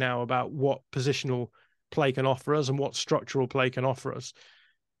understanding now about what positional play can offer us and what structural play can offer us.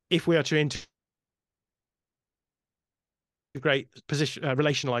 If we are to integrate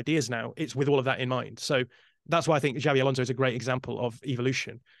relational ideas now, it's with all of that in mind. So that's why I think Xabi Alonso is a great example of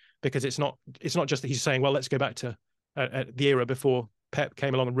evolution, because it's not just that he's saying, well, let's go back to the era before Pep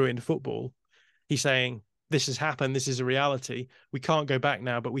came along and ruined football. He's saying, this has happened, this is a reality. We can't go back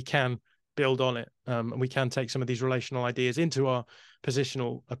now, but we can build on it. And we can take some of these relational ideas into our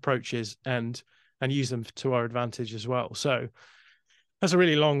positional approaches and use them to our advantage as well. So that's a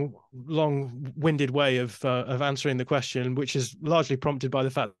really long-winded way of answering the question, which is largely prompted by the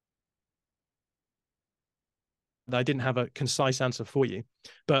fact that I didn't have a concise answer for you.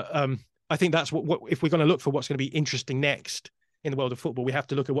 But I think that's what if we're going to look for what's going to be interesting next in the world of football, we have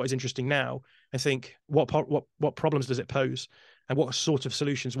to look at what is interesting now and think what problems does it pose, and what sort of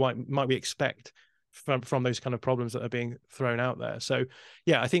solutions might we expect from those kind of problems that are being thrown out there. So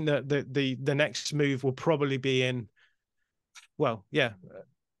yeah, I think that the next move will probably be in, well, yeah,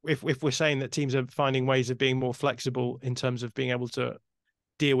 if we're saying that teams are finding ways of being more flexible in terms of being able to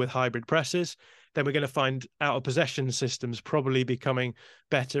deal with hybrid presses, then we're going to find out of possession systems probably becoming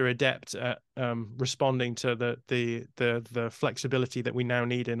better adept at responding to the flexibility that we now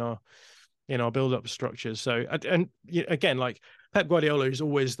need in our build-up structures. So, and again, like Pep Guardiola is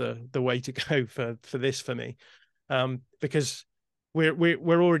always the way to go for this for me, because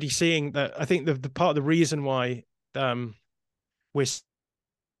we're already seeing that. I think the part of the reason why we're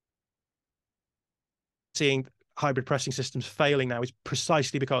seeing hybrid pressing systems failing now is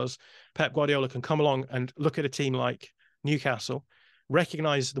precisely because Pep Guardiola can come along and look at a team like Newcastle,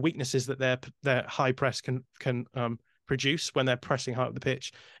 recognize the weaknesses that their high press can produce when they're pressing high up the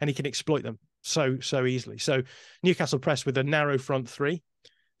pitch, and he can exploit them so easily. So Newcastle press with a narrow front three.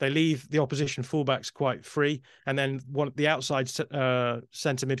 They leave the opposition fullbacks quite free, and then the outside centre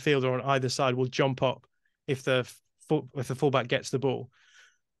midfielder on either side will jump up if the fullback gets the ball.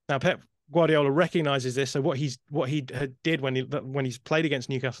 Now Pep Guardiola recognizes this. So what he did when he's played against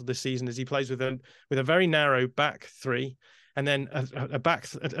Newcastle this season is he plays with a very narrow back three, and then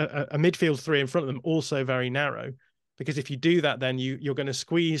a midfield three in front of them, also very narrow. Because if you do that, then you're going to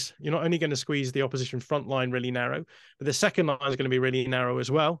squeeze. You're not only going to squeeze the opposition front line really narrow, but the second line is going to be really narrow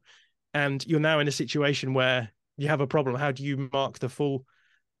as well. And you're now in a situation where you have a problem. How do you mark the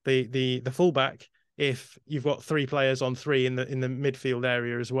fullback if you've got three players on three in the midfield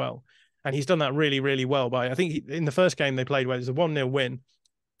area as well? And he's done that really, really well. I think in the first game they played, where it was a 1-0 win,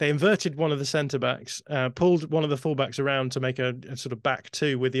 they inverted one of the centre-backs, pulled one of the full-backs around to make a sort of back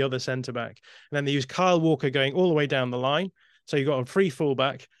two with the other centre-back. And then they used Kyle Walker going all the way down the line. So you've got a free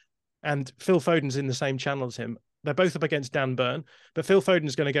full-back, and Phil Foden's in the same channel as him. They're both up against Dan Burn, but Phil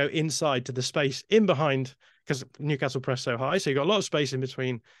Foden's going to go inside to the space in behind, because Newcastle press so high. So you've got a lot of space in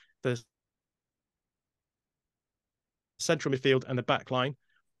between the central midfield and the back line.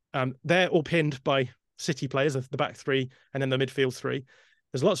 They're all pinned by City players, the back three, and then the midfield three.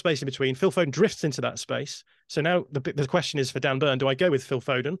 There's a lot of space in between. Phil Foden drifts into that space. So now the question is for Dan Burn, do I go with Phil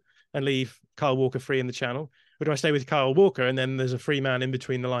Foden and leave Kyle Walker free in the channel? Or do I stay with Kyle Walker and then there's a free man in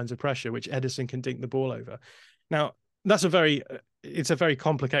between the lines of pressure, which Ederson can dink the ball over? Now, it's a very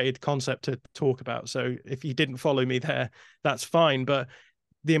complicated concept to talk about. So if you didn't follow me there, that's fine. But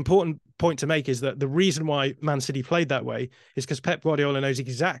the important point to make is that the reason why Man City played that way is because Pep Guardiola knows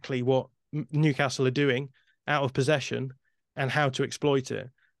exactly what Newcastle are doing out of possession and how to exploit it.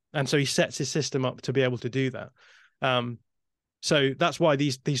 And so he sets his system up to be able to do that. So that's why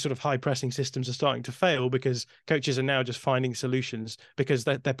these sort of high pressing systems are starting to fail, because coaches are now just finding solutions because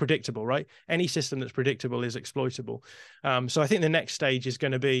they're predictable, right? Any system that's predictable is exploitable. So I think the next stage is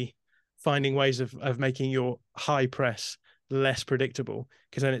going to be finding ways of making your high press less predictable,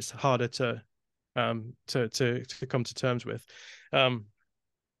 because then it's harder to come to terms with.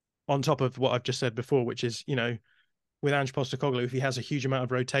 On top of what I've just said before, which is, you know, with Ange Postecoglou, if he has a huge amount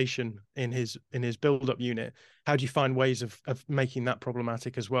of rotation in his build-up unit, how do you find ways of making that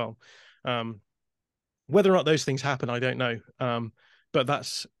problematic as well? Whether or not those things happen, I don't know. But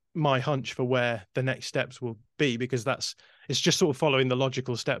that's my hunch for where the next steps will be, because it's just sort of following the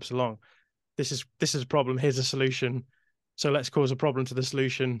logical steps along. This is a problem. Here's a solution. So let's cause a problem to the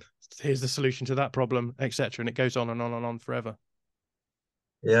solution. Here's the solution to that problem, etc. And it goes on and on and on forever.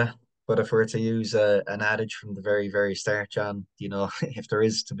 Yeah, but if we're to use an adage from the very, very start, John, you know, if there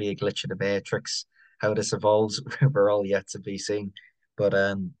is to be a glitch in the matrix, how this evolves, we're all yet to be seen. But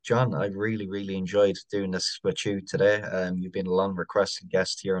John, I really, really enjoyed doing this with you today. You've been a long requested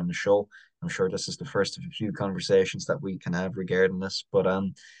guest here on the show. I'm sure this is the first of a few conversations that we can have regarding this. But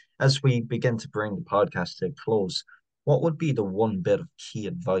as we begin to bring the podcast to a close, what would be the one bit of key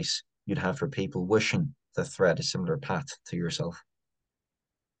advice you'd have for people wishing to thread a similar path to yourself?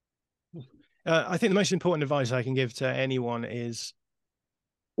 I think the most important advice I can give to anyone is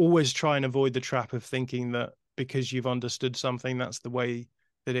always try and avoid the trap of thinking that because you've understood something, that's the way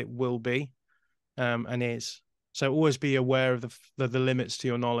that it will be, and is. So always be aware of the limits to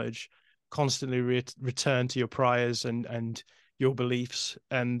your knowledge. Constantly return to your priors and your beliefs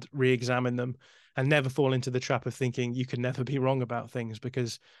and re-examine them, and never fall into the trap of thinking you can never be wrong about things,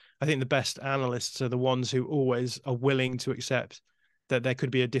 because I think the best analysts are the ones who always are willing to accept that there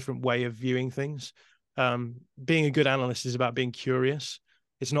could be a different way of viewing things. Being a good analyst is about being curious.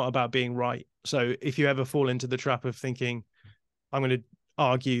 It's not about being right. So if you ever fall into the trap of thinking, I'm going to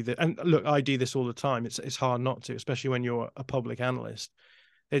argue that, and look, I do this all the time. It's hard not to, especially when you're a public analyst.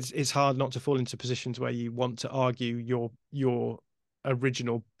 It's hard not to fall into positions where you want to argue your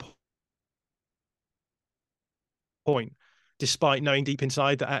original point, despite knowing deep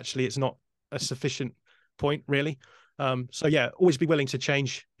inside that actually it's not a sufficient point, really. So yeah, always be willing to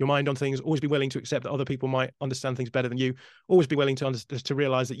change your mind on things. Always be willing to accept that other people might understand things better than you. Always be willing to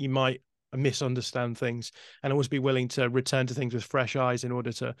realize that you might misunderstand things, and always be willing to return to things with fresh eyes in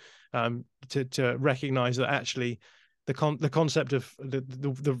order to recognize that actually the concept of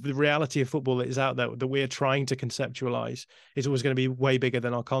the reality of football that is out there that we're trying to conceptualize is always going to be way bigger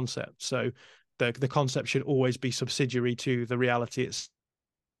than our concept. So the concept should always be subsidiary to the reality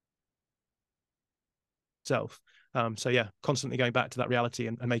itself. So yeah, constantly going back to that reality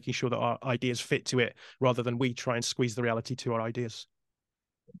and making sure that our ideas fit to it, rather than we try and squeeze the reality to our ideas.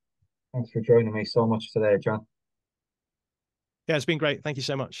 Thanks for joining me so much today, John. Yeah, it's been great. Thank you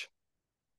so much.